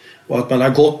 Och att man har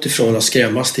gått ifrån att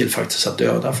skrämmas till faktiskt att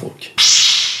döda folk.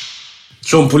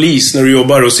 Som polis, när du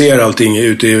jobbar och ser allting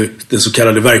ute i den så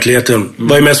kallade verkligheten,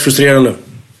 vad är mest frustrerande?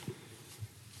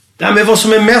 Nej, men vad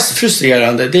som är mest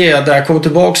frustrerande, det är att jag kommer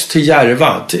tillbaks till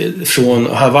Järva från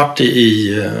att ha varit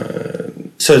i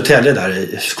Södertälje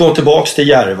där. Kom tillbaks till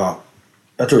Järva,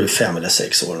 jag tror det är 5 eller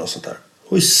 6 år och sånt där.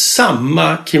 Och i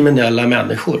samma kriminella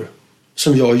människor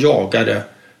som jag jagade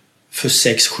för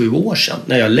 6-7 år sedan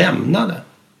när jag lämnade.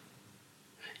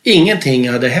 Ingenting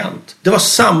hade hänt. Det var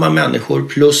samma människor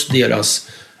plus deras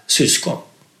syskon.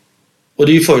 Och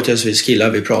det är ju företrädesvis killar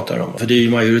vi pratar om. För det är ju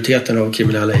majoriteten av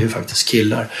kriminella är ju faktiskt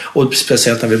killar. Och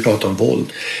speciellt när vi pratar om våld.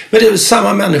 Men det är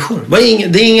samma människor.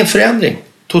 Det är ingen förändring.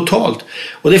 Totalt.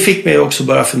 Och det fick mig också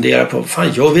bara fundera på,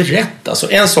 fan gör vi rätt?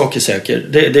 Alltså en sak är säker.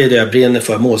 Det är det jag brinner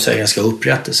för. Målsägaren ska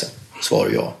upprättelse.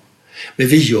 Svarar jag. Men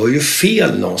vi gör ju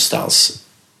fel någonstans.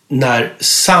 När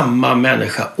samma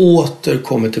människa åter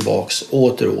kommer tillbaks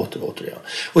åter igen.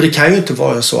 Och det kan ju inte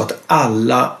vara så att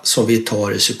alla som vi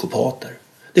tar är psykopater.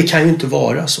 Det kan ju inte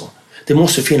vara så. Det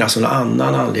måste finnas en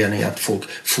annan anledning att folk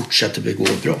fortsätter begå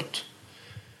brott.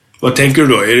 Vad tänker du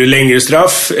då? Är det längre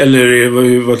straff eller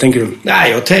vad tänker du? Nej,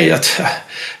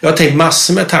 jag har tänkt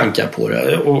massor med tankar på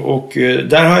det och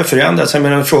där har jag förändrats. Jag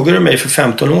menar, frågar du mig för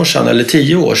 15 år sedan eller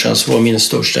 10 år sedan så var min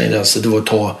största intresse det var att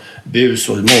ta bus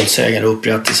och målsägande,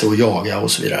 upprättelse och jaga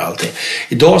och så vidare. Allting.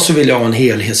 Idag så vill jag ha en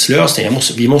helhetslösning.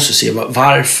 Vi måste se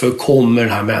varför kommer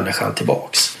den här människan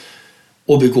tillbaks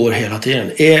och begår hela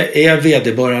tiden. Är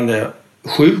vederbörande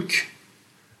sjuk?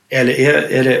 Eller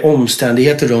är det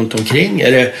omständigheter runt omkring?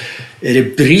 Är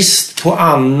det brist på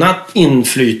annat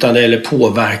inflytande eller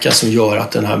påverkan som gör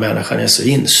att den här människan är så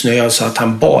insnöad så att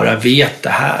han bara vet det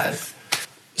här?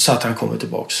 Så att han kommer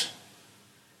tillbaks.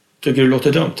 Tycker du det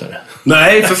låter dumt eller?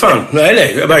 Nej, för fan.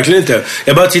 Nej, verkligen inte.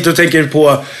 Jag bara sitter och tänker på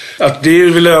att det är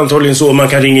väl antagligen så man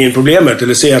kan ringa in problemet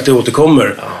eller se att det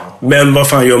återkommer. Ja. Men vad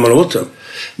fan gör man åt det?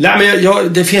 Nej,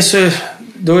 men det finns ju...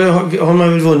 Då har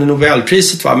man väl vunnit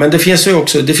Nobelpriset, va? Men det finns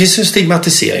ju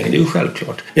stigmatisering, det är ju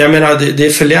självklart. Jag menar, det är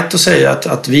för lätt att säga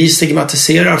att vi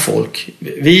stigmatiserar folk.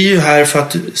 Vi är ju här för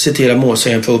att se till att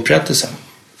målsäganden får upprättelse.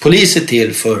 Polis är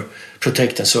till för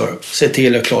protect and serve, se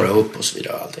till att klara upp och så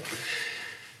vidare. Allting.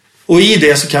 Och i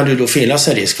det så kan det då finnas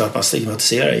en risk för att man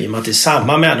stigmatiserar i och med att det är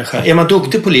samma människa. Är man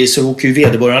duktig polis så åker ju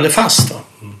vederbörande fast då.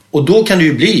 Och då kan det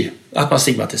ju bli att man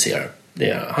stigmatiserar.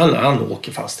 Han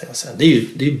åker fast här sen. Det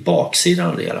är ju baksidan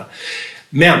av det hela.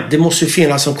 Men det måste ju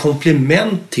finnas en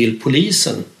komplement till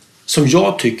polisen som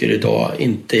jag tycker idag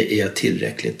inte är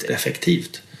tillräckligt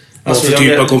effektivt. Alltså, för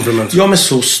typ av komplement? Ja, med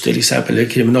SOS till exempel, eller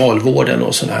kriminalvården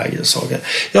och sådana här saker.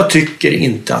 Jag tycker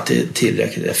inte att det är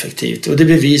tillräckligt effektivt. Och det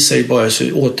bevisar ju bara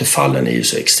så återfallen är ju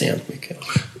så extremt mycket.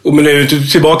 Men är du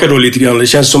tillbaka då lite grann? Det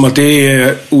känns som att det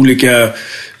är olika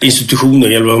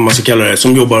institutioner, eller vad man ska kalla det,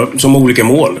 som jobbar som olika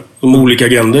mål. Som olika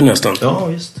agendor nästan. Ja,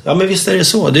 visst. Ja, men visst är det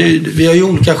så. Vi har ju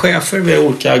olika chefer, vi har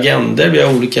olika agendor, vi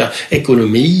har olika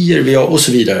ekonomier, och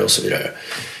så vidare och så vidare.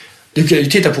 Du kan ju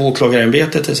titta på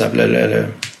åklagarämbetet till exempel, eller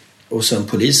och sen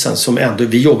polisen som ändå,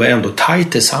 vi jobbar ändå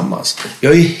tajt tillsammans. Vi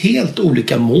har ju helt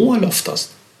olika mål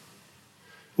oftast.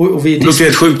 Och det låter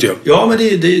helt sjukt ju. Ja, men det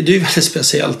är ju väldigt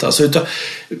speciellt. Alltså,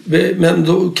 men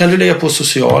då kan du lägga på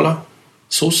sociala,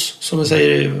 SOS som vi säger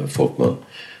i folkmun.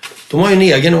 De har ju en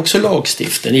egen också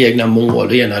lagstiftning, egna mål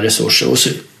och egna resurser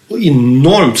och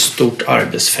enormt stort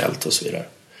arbetsfält och så vidare.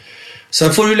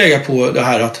 Sen får du lägga på det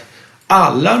här att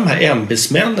alla de här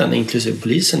ämbetsmännen, inklusive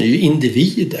polisen, är ju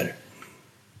individer.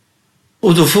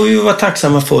 Och då får vi ju vara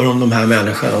tacksamma för om de här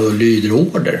människorna lyder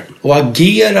order och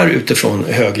agerar utifrån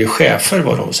högre chefer,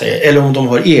 vad de säger. Eller om de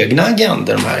har egna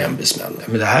agender, de här ämbetsmännen.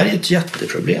 Men det här är ett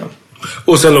jätteproblem.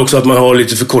 Och sen också att man har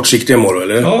lite för kortsiktiga mål,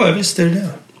 eller? Ja, visst är det.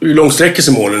 Hur långt sträcker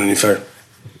sig målen ungefär?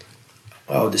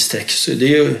 Ja, det sträcker sig. Det är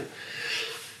ju...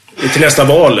 Till nästa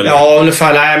val, eller? Ja,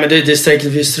 ungefär. Nej, men det sträcker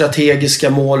sig strategiska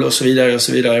mål och så vidare och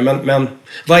så vidare. Men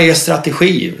vad är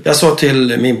strategi? Jag sa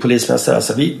till min polismästare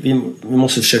att vi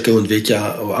måste försöka undvika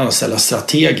att anställa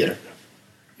strateger.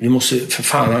 Vi måste för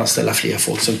fan anställa fler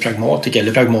folk som pragmatiker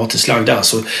eller pragmatiskt lagda,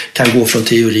 alltså kan gå från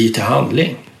teori till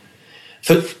handling.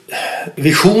 För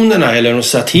visionerna eller de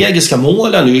strategiska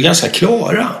målen är ju ganska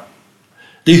klara.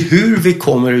 Det är hur vi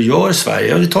kommer att göra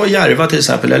Sverige. Vi tar Järva till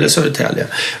exempel, eller Södertälje.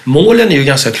 Målen är ju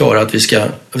ganska klara att vi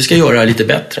ska göra det lite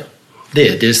bättre. Det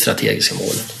är det strategiska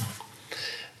målet.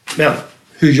 Men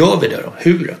hur gör vi det då?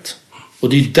 Huret. Och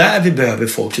det är där vi behöver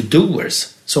folk, doers,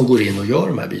 som går in och gör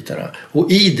de här bitarna.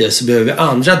 Och i det så behöver vi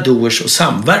andra doers att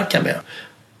samverka med.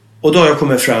 Och då har jag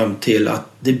kommit fram till att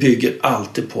det bygger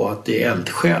alltid på att det är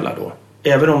eldsjälar då.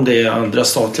 Även om det är andra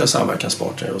statliga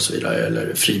samverkanspartner och så vidare,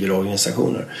 eller frivilliga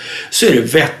organisationer, så är det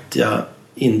vettiga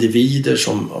individer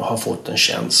som har fått en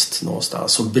tjänst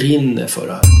någonstans och brinner för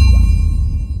det här.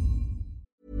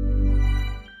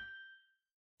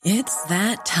 It's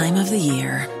that time of the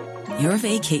year. Your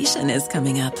vacation is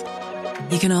coming up.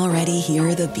 You can already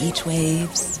hear the beach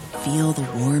waves, feel the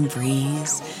warm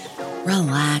breeze,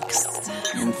 relax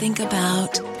and think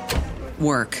about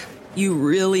work. You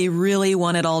really, really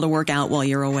want it all to work out while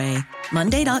you're away.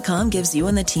 Monday.com gives you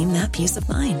and the team that peace of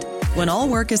mind. When all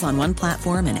work is on one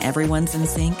platform and everyone's in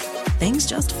sync, things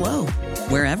just flow.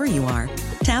 Wherever you are,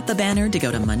 tap the banner to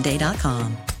go to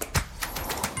Monday.com.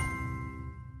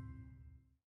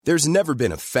 There's never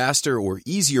been a faster or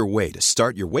easier way to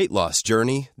start your weight loss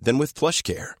journey than with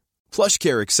PlushCare.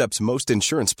 PlushCare accepts most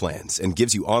insurance plans and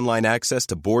gives you online access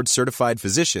to board-certified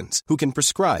physicians who can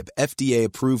prescribe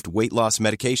FDA-approved weight loss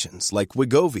medications like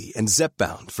Wegovy and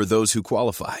Zepbound for those who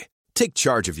qualify. Take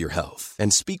charge of your health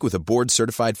and speak with a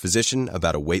board-certified physician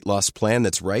about a weight loss plan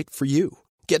that's right for you.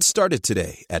 Get started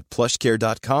today at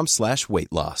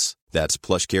plushcare.com/weightloss. That's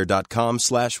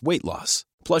plushcare.com/weightloss.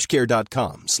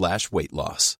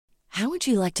 plushcare.com/weightloss. How would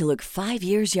you like to look 5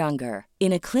 years younger?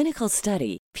 In a clinical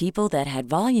study, people that had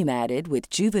volume added with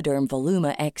Juvederm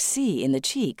Voluma XC in the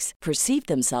cheeks perceived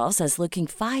themselves as looking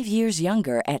 5 years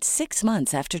younger at 6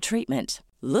 months after treatment.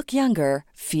 Look younger,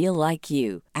 feel like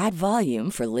you. Add volume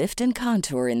for lift and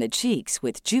contour in the cheeks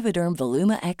with Juvederm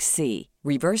Voluma XC.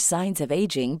 Reverse signs of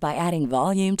aging by adding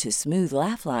volume to smooth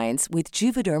laugh lines with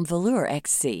Juvederm Volure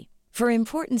XC. For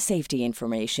important safety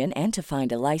information and to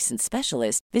find a licensed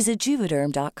specialist, visit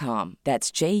Juvederm.com. That's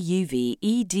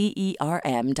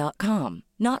JUVEDERM.com.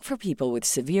 Not for people with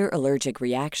severe allergic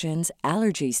reactions,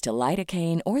 allergies to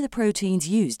lidocaine, or the proteins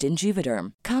used in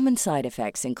Juvederm. Common side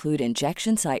effects include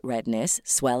injection site redness,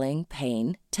 swelling,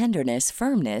 pain, tenderness,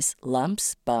 firmness,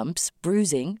 lumps, bumps,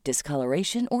 bruising,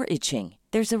 discoloration, or itching.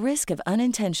 There's a risk of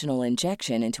unintentional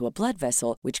injection into a blood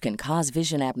vessel, which can cause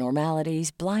vision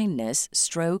abnormalities, blindness,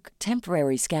 stroke,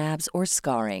 temporary scabs, or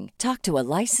scarring. Talk to a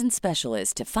licensed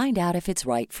specialist to find out if it's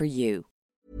right for you.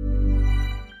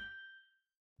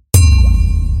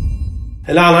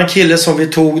 En annan kille som vi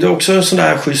tog, det är också en sån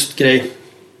där schysst grej.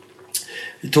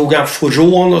 Vi tog en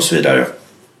rån och så vidare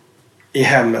i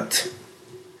hemmet.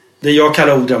 Det jag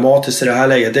kallar odramatiskt i det här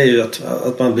läget, det är ju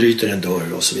att man bryter en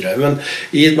dörr och så vidare. Men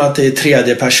i och med att det är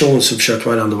tredje person så försöker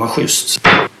man ändå vara schysst.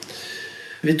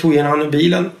 Vi tog in han i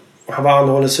bilen. Han var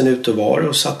anhållen sen ute och var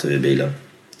och satte vi i bilen.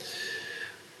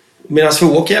 Medan vi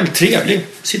åker, jävligt trevlig.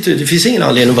 Det finns ingen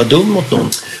anledning att vara dum mot någon.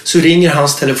 Så ringer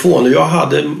hans telefon och jag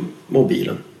hade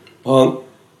mobilen.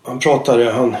 Han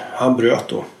pratade, han bröt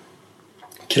då.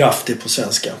 Kraftigt på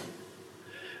svenska.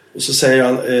 Och så säger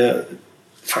han...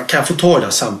 Fan, kan jag få ta det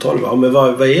här samtalet? Va? Men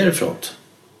vad är det för något?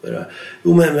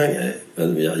 Jo, men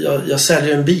jag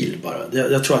säljer en bil bara.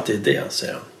 Jag tror att det är det,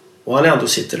 säger han. Och han ändå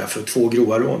sitter där för 2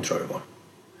 grova rån, tror jag det var.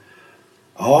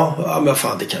 Ja, men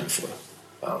fan, det kan du få.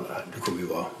 Ja, det kommer ju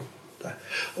vara där.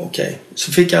 Okej,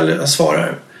 så fick han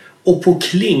svara. Och på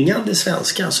klingande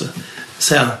svenska så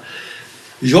säger han: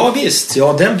 ja visst,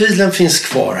 ja, den bilen finns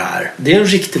kvar här. Det är en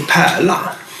riktig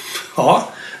pärla.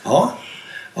 Ja,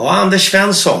 Anders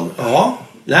Svensson. Ja.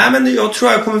 Nej, men jag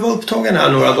tror jag kommer vara upptagen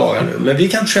här några dagar nu. Men vi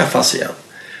kan träffas igen.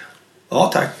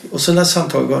 Ja, tack. Och sen när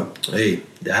samtalet går: nej,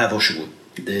 det här, varsågod.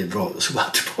 Det är bra. Så var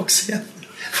tillbaka igen.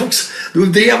 Då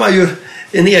drev man ju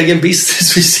en egen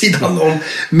business vid sidan om.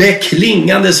 Med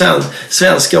klingande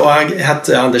svenska, och han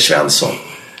hette Anders Svensson.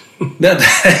 Men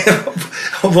det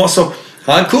var så...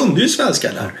 Han kunde ju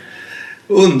svenska där.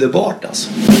 Underbart alltså.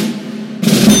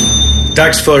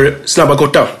 Dags för snabba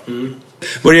korta.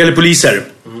 Vad det gäller poliser.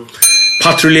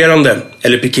 Patrullerande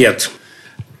eller piket?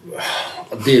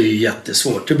 Det är ju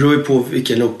jättesvårt. Det beror ju på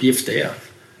vilken uppgift det är.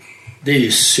 Det är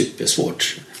ju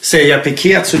supersvårt. Säger jag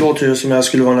piket så låter det som jag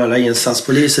skulle vara en alla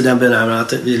insatspoliser. Den benämner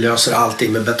att vi löser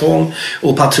allting med betong.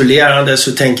 Och patrullerande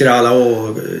så tänker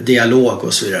alla dialog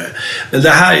och så vidare. Men det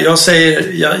här,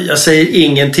 jag säger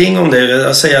ingenting om det.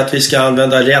 Jag säger att vi ska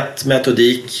använda rätt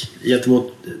metodik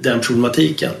gentemot den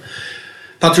problematiken.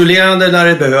 Patrullerande när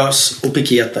det behövs och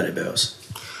piket när det behövs.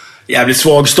 Jävligt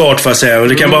svag start, får jag säga. Och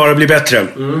det kan bara bli bättre.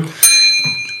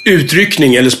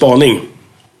 Utryckning eller spaning?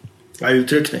 Ja,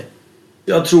 utryckning.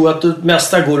 Jag tror att det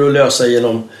mesta går att lösa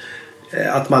genom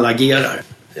att man agerar.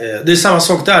 Det är samma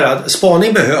sak där. Att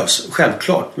spaning behövs,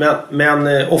 självklart.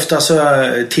 Men ofta så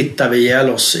tittar vi ihjäl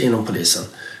oss inom polisen.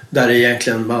 Där det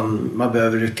egentligen man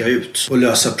behöver rycka ut och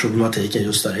lösa problematiken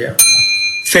just där det är.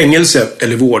 Fängelse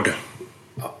eller vård?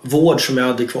 Ja, vård som är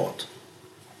adekvat.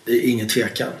 Det är ingen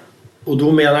tvekan. Och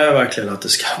då menar jag verkligen att det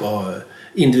ska vara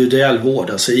individuell vård.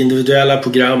 Alltså individuella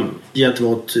program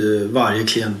gentemot varje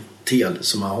klientel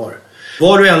som man har.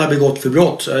 Vad du än har begått för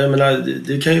brott, jag menar,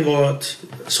 det kan ju vara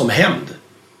som hämnd.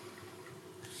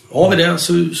 Har vi det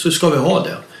så ska vi ha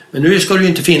det. Men nu ska det ju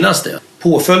inte finnas det.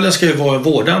 Påföljden ska ju vara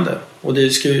vårdande. Och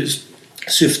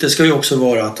syftet ska ju också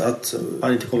vara att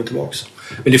man inte kommer tillbaka.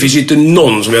 Men det finns ju inte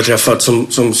någon som jag har träffat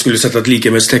som skulle sätta ett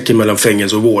likamässtecken mellan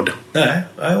fängelse och vård. Nej,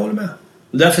 jag håller med.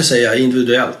 Därför säger jag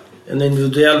individuellt. En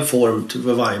individuell form till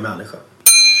varje människa.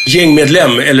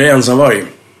 Gängmedlem eller ensamvarg?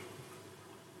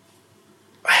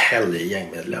 Hellre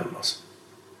gängmedlem alltså.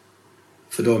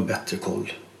 För då har en bättre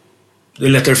koll. Det är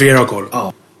lättare för er att ha koll?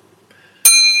 Ja.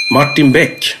 Martin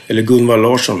Beck eller Gunvald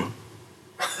Larsson?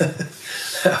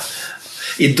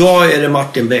 Idag är det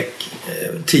Martin Beck.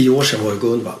 10 år sedan var det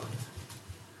Gunvald.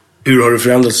 Hur har du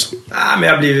förändrats? Nej, men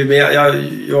jag har blivit mer...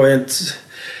 Jag är inte...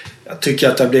 Jag tycker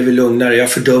att jag har blivit lugnare.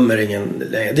 Jag fördömer ingen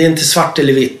längre. Det är inte svart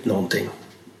eller vitt någonting.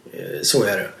 Så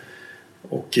är det.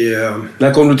 Och...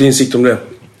 När kom du till insikt om det?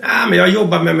 Nej, men jag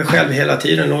jobbar med mig själv hela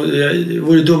tiden. Och jag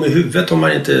vore dum i huvudet om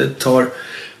man inte tar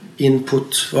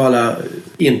input och alla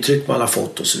intryck man har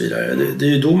fått och så vidare. Det är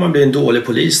ju då man blir en dålig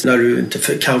polis, när du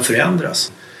inte kan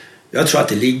förändras. Jag tror att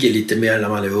det ligger lite mer när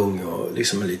man är ung och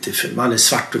liksom man är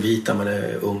svart och vit när man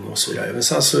är ung och så vidare. Men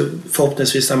sen så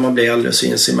förhoppningsvis när man blir äldre så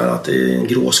inser man att det är en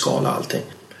gråskala allting.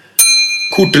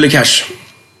 Kort eller cash?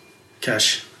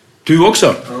 Cash. Du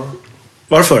också? Ja.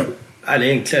 Varför? Nej, det är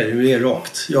enklare, det är mer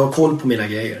rakt. Jag har koll på mina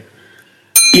grejer.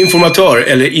 Informatör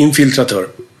eller infiltratör?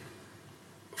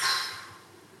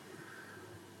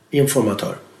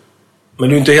 Informatör. Men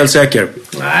du är inte helt säker?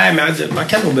 Nej, men man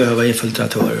kan nog behöva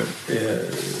infiltratörer.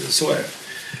 Så är det.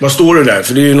 Vad står det där?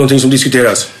 För det är ju någonting som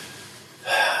diskuteras.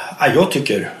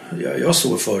 Jag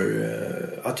står för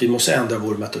att vi måste ändra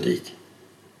vår metodik.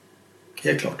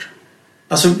 Helt klart.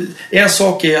 Alltså, en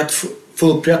sak är att få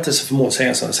upprättelse för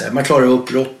målsäganden. Man klarar upp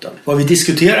brotten. Vad vi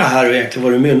diskuterar här och egentligen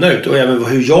vad det mynnar ut och även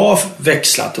hur jag har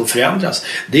växlat och förändrats,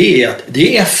 det är att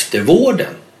det är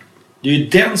eftervården. Det är ju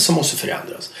den som måste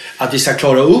förändras. Att vi ska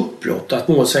klara upp brott, att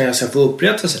målsäganden ska få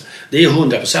upprättelse, det är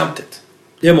 100%igt.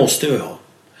 Det måste vi ha.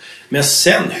 Men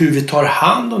sen hur vi tar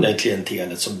hand om det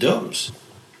klientelet som döms,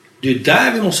 det är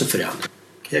där vi måste förändra.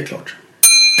 Helt klart.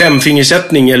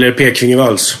 Femfingersättning eller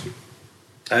pekfingervals?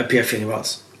 Nej,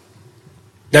 pekfingervals.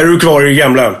 Där är du kvar i det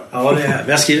gamla. Ja, det är. Men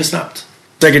jag skriver snabbt.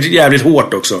 Säkert jävligt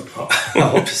hårt också.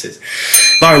 Ja, precis.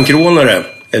 Bankrånare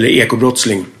eller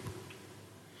ekobrottsling?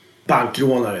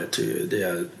 Bankrånare,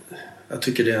 jag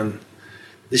tycker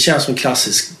det känns som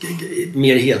klassisk,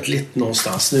 mer hedligt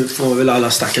någonstans. Nu får väl alla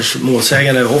stackars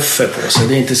målsägande offer på sig.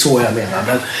 Det är inte så jag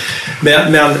menar.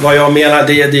 Men vad jag menar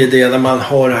det är när man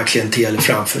har det här klientelet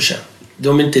framför sig.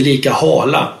 De är inte lika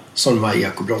hala som de här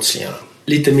ekobrottslingarna.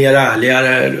 Lite mer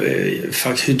ärligare,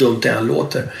 faktiskt hur dumt det än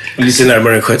låter. Lite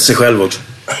närmare sig själv också.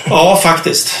 Ja,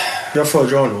 faktiskt. Jag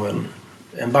föredrar nog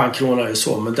en bankrånare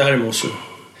så. Men däremot så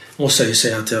måste jag ju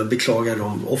säga att jag beklagar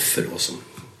de offer då som...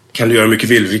 Kan du göra mycket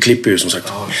vill, vi klipper ju som sagt.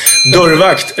 Ja.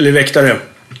 Dörrvakt eller väktare?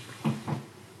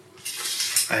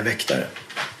 Nej, väktare.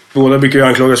 Båda brukar ju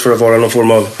anklagas för att vara någon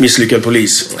form av misslyckad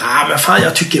polis. Nej, men fan,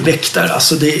 jag tycker väktare,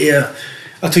 alltså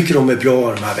jag tycker de är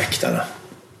bra, de här väktarna.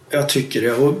 Jag tycker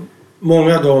det. Och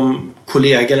många av de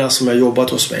kollegorna som har jobbat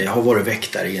hos mig har varit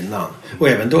väktare innan. Och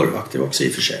även dörrvakter också i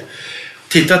och för sig.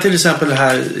 Titta till exempel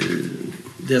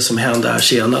det som hände här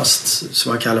senast, som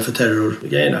man kallar för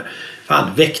terrorgrejerna.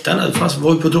 Fan, väktarna, det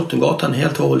var ju på Drottninggatan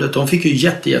helt och hållet. De fick ju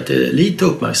jättelite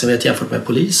uppmärksamhet jämfört med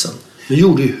polisen. De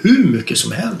gjorde ju hur mycket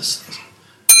som helst.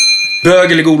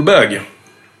 Bög eller golbög?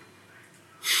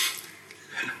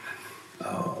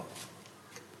 Ja.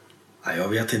 Jag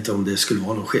vet inte om det skulle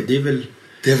vara någon sked. Det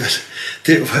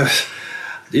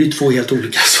är ju två helt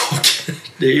olika saker.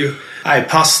 Det är ju... Nej,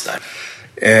 pass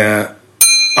där.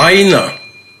 Aina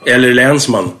eller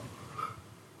länsman?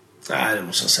 Nej, det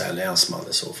måste jag säga länsman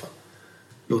i så fall.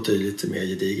 Låter lite mer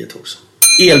gediget också.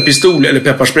 Elpistol eller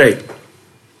pepparspray?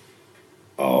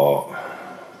 Ja,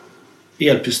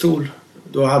 elpistol.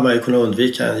 Då hade man ju kunnat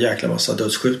undvika en jäkla massa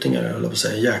dödsskjutningar. Jag höll på att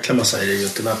säga, en jäkla massa är det ju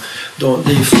inte. Men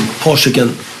det är ju ett par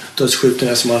stycken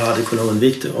dödsskjutningar som man hade kunnat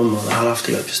undvika om man hade haft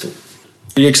elpistol.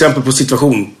 Ge exempel på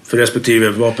situation för respektive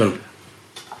vapen.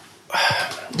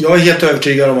 Jag är helt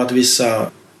övertygad om att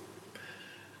vissa...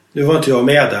 Nu var inte jag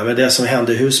med där, men det som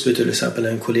hände i Husby till exempel,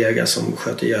 en kollega som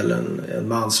sköt ihjäl en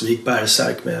man som gick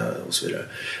bärsärk med och så vidare.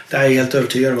 Där är jag helt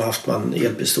övertygad om att haft man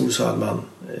elpistol så hade man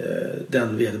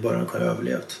den vederbörande kunnat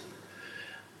överlevt.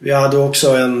 Vi hade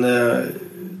också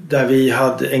där vi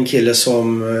hade en kille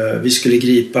som vi skulle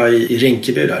gripa i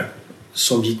Rinkeby där,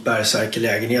 som gick bärsärk i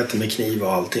lägenheten med kniv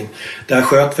och allting. Där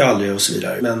sköt vi aldrig och så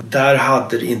vidare. Men där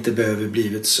hade det inte behövt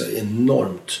blivit så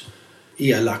enormt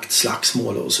elakt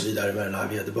slagsmål och så vidare med den här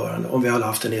vederbörande om vi hade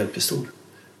haft en elpistol.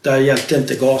 Där hjälpte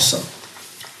inte gasen.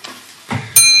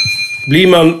 Blir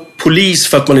man polis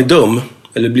för att man är dum?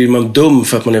 Eller blir man dum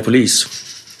för att man är polis?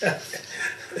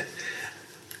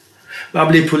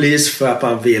 Man blir polis för att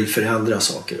man vill förändra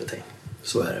saker och ting.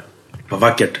 Så är det. Vad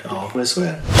vackert. Ja, men så är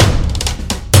det.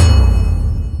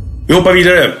 Vi hoppar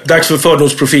vidare. Dags för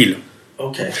fördomsprofil.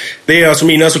 Okej. Det är alltså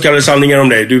mina så kallade sanningar om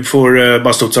dig. Du får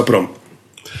bara studsa på dem.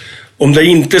 Om det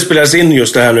inte spelas in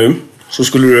just det här nu så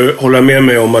skulle du hålla med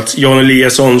mig om att Jan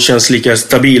Eliasson känns lika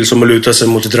stabil som att luta sig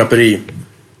mot ett draperi.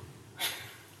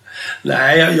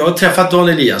 Nej, jag har träffat Dan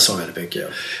Eliasson väldigt mycket.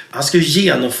 Han ska ju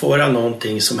genomföra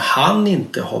någonting som han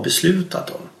inte har beslutat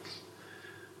om.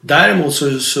 Däremot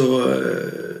så...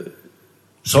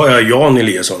 Sa jag Jan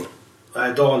Eliasson?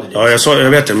 Nej, Dan Eliasson. Ja,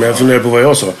 jag vet det, men jag funderar på vad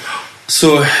jag sa.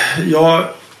 Så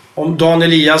om Dan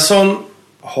Eliasson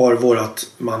har vårat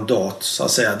mandat så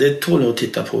att säga, det tål nog att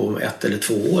titta på om 1 eller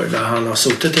 2 år där han har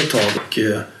suttit ett tag och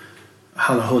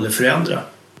han har hunnit förändra.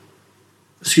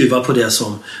 Skruva på det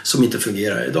som inte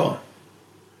fungerar idag.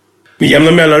 Med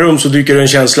jämna mellanrum så dyker en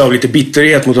känsla av lite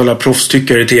bitterhet mot alla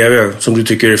proffstyckare i tv som du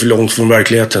tycker är för långt från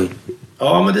verkligheten.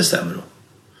 Ja, men det stämmer nog.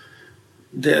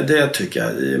 Det tycker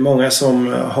jag. Det är många som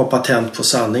har patent på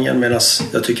sanningen, medan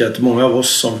jag tycker att många av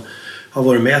oss som har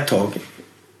varit med ett tag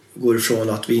går ifrån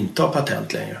att vi inte har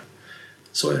patent längre.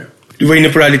 Så är det. Du var inne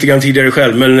på det här lite grann tidigare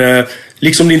själv, men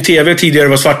liksom din tv tidigare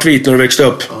var svartvit när du växte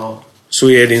upp, så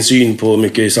är din syn på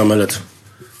mycket i samhället.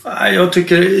 Jag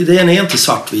tycker den är inte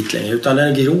svartvit längre, utan den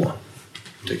är grå,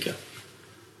 tycker jag.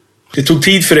 Det tog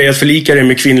tid för dig att förlika dig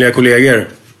med kvinnliga kollegor?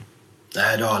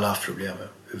 Nej, det har alla haft problem med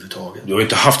överhuvudtaget. Du har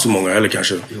inte haft så många heller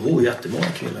kanske? Jo, jättemånga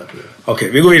kvinnliga kollegor. Okej,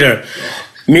 vi går vidare.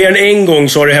 Ja. Mer än en gång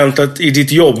så har det hänt att i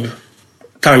ditt jobb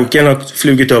tanken har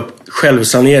flugit upp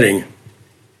självsanering.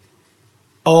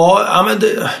 Ja, men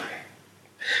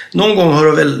någon gång har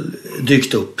det väl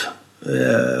dykt upp.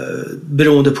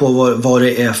 Beroende på vad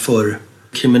det är för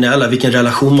kriminella, vilken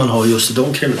relation man har just till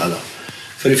de kriminella.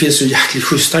 För det finns ju jäkligt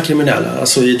schyssta kriminella,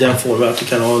 alltså i den formen att du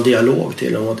kan ha en dialog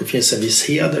till dem och att det finns en viss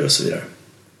heder och så vidare.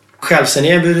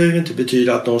 Självsanering behöver ju inte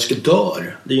betyda att någon ska dö.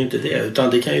 Det är ju inte det, utan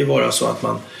det kan ju vara så att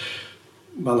man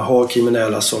har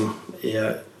kriminella som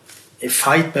är i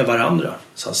fight med varandra,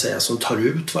 så att säga, som tar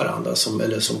ut varandra,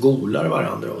 eller som golar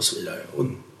varandra och så vidare. Och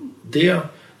det är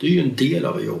ju en del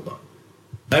av att jobba.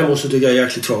 Däremot så tycker jag är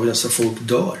jäkligt tragiskt att folk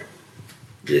dör.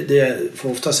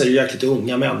 För oftast är det jäkligt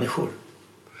unga människor.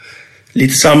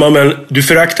 Lite samma, men du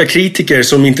föraktar kritiker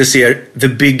som inte ser the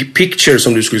big picture,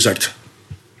 som du skulle sagt.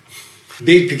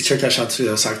 Big picture kanske jag inte skulle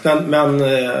ha sagt, men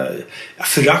jag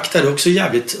föraktar också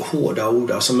jävligt hårda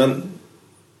ord. Alltså, men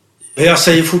jag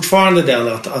säger fortfarande den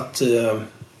att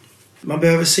man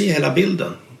behöver se hela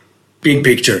bilden. Big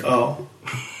picture. Ja.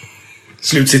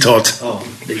 Slutcitat. Ja,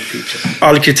 big picture.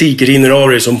 All kritik rinner av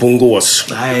dig som på en gås.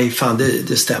 Nej, fan,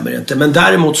 det stämmer inte. Men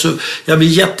däremot så, jag blir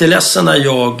jätteledsen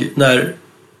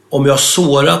om jag har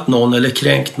sårat någon eller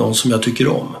kränkt någon som jag tycker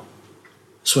om.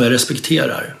 Som jag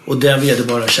respekterar. Och den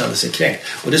vederbörande känner sig kränkt.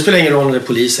 Och det spelar ingen roll om det är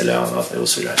polis eller annat och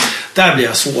så vidare. Där blir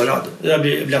jag sårad.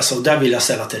 Där vill jag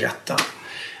ställa till rätta.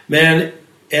 Men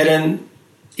är det en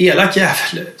elak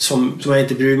jävel som jag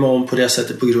inte bryr mig om på det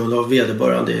sättet på grund av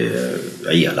vederbörande är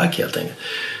elak helt enkelt.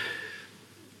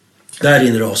 Där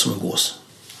rinner det av som en gås.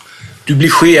 Du blir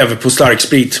skev på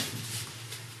starksprit.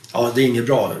 Ja, det är inget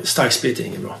bra. Starksprit är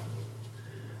inget bra.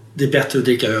 Det är bättre att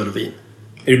dricka öl och vin.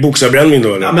 Är det boxarbrännvin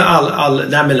då eller? Ja, men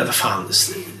nej men vad fan.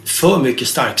 För mycket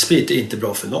starksprit är inte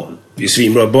bra för någon. Det är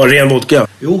svinbra. Bara ren vodka.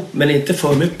 Jo, men inte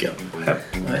för mycket. Nej.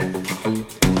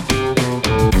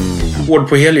 Hård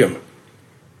på helium.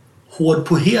 Hård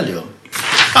på helium?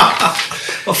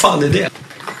 Vad fan är det?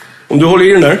 Om du håller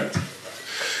i den där.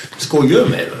 Skojar du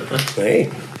med det? Nej.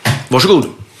 Varsågod.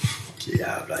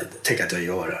 Jävlar, tänk att jag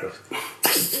gör det här.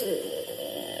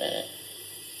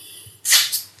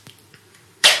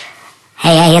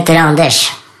 Hej, jag heter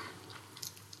Anders.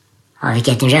 Ja,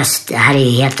 vilken röst. Det här är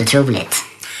ju helt otroligt.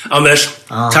 Anders,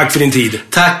 tack för din tid.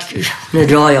 Tack. Nu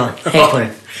drar jag. Hej på dig.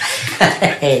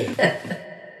 Hej.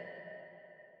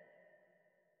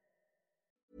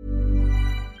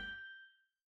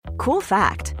 Cool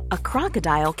fact, a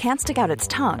crocodile can't stick out its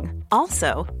tongue.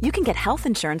 Also, you can get health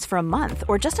insurance for a month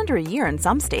or just under a year in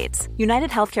some states.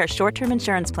 United Healthcare short-term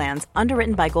insurance plans,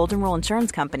 underwritten by Golden Rule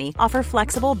Insurance Company, offer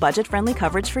flexible, budget-friendly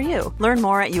coverage for you. Learn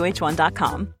more at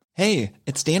UH1.com. Hey,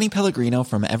 it's Danny Pellegrino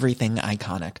from Everything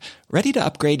Iconic. Ready to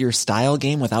upgrade your style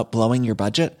game without blowing your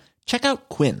budget? Check out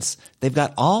Quince. They've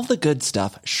got all the good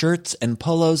stuff, shirts and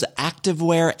polos,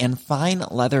 activewear, and fine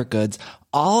leather goods,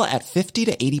 all at 50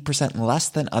 to 80% less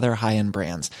than other high-end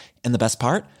brands. And the best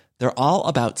part? They're all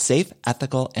about safe,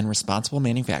 ethical, and responsible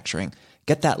manufacturing.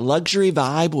 Get that luxury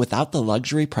vibe without the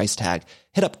luxury price tag.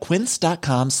 Hit up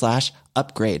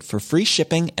quince.com/upgrade for free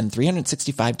shipping and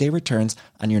 365-day returns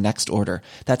on your next order.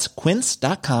 That's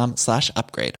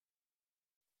quince.com/upgrade.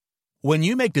 When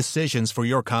you make decisions for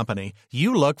your company,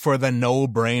 you look for the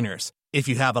no-brainers. If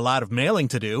you have a lot of mailing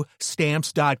to do,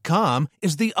 Stamps.com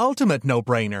is the ultimate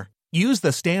no-brainer. Use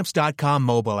the Stamps.com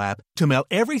mobile app to mail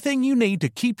everything you need to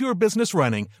keep your business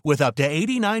running with up to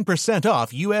 89%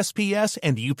 off USPS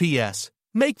and UPS.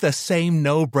 Make the same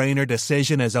no-brainer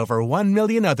decision as over 1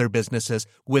 million other businesses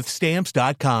with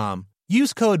Stamps.com.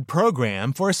 Use code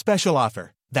PROGRAM for a special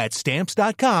offer. That's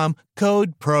Stamps.com,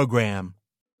 code PROGRAM.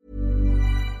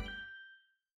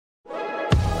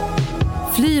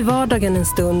 Fly vardagen en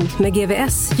stund med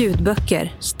GVS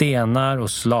ljudböcker. Stenar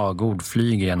och slagord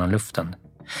flyger genom luften.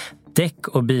 Däck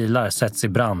och bilar sätts i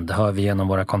brand, hör vi genom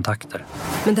våra kontakter.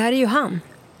 Men där är ju han.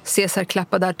 Cesar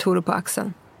klappade Arturo på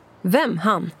axeln. Vem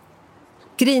han?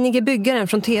 Grinige byggaren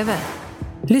från TV.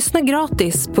 Lyssna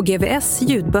gratis på GVS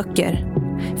ljudböcker.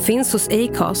 Finns hos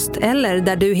Acast eller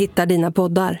där du hittar dina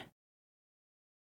poddar.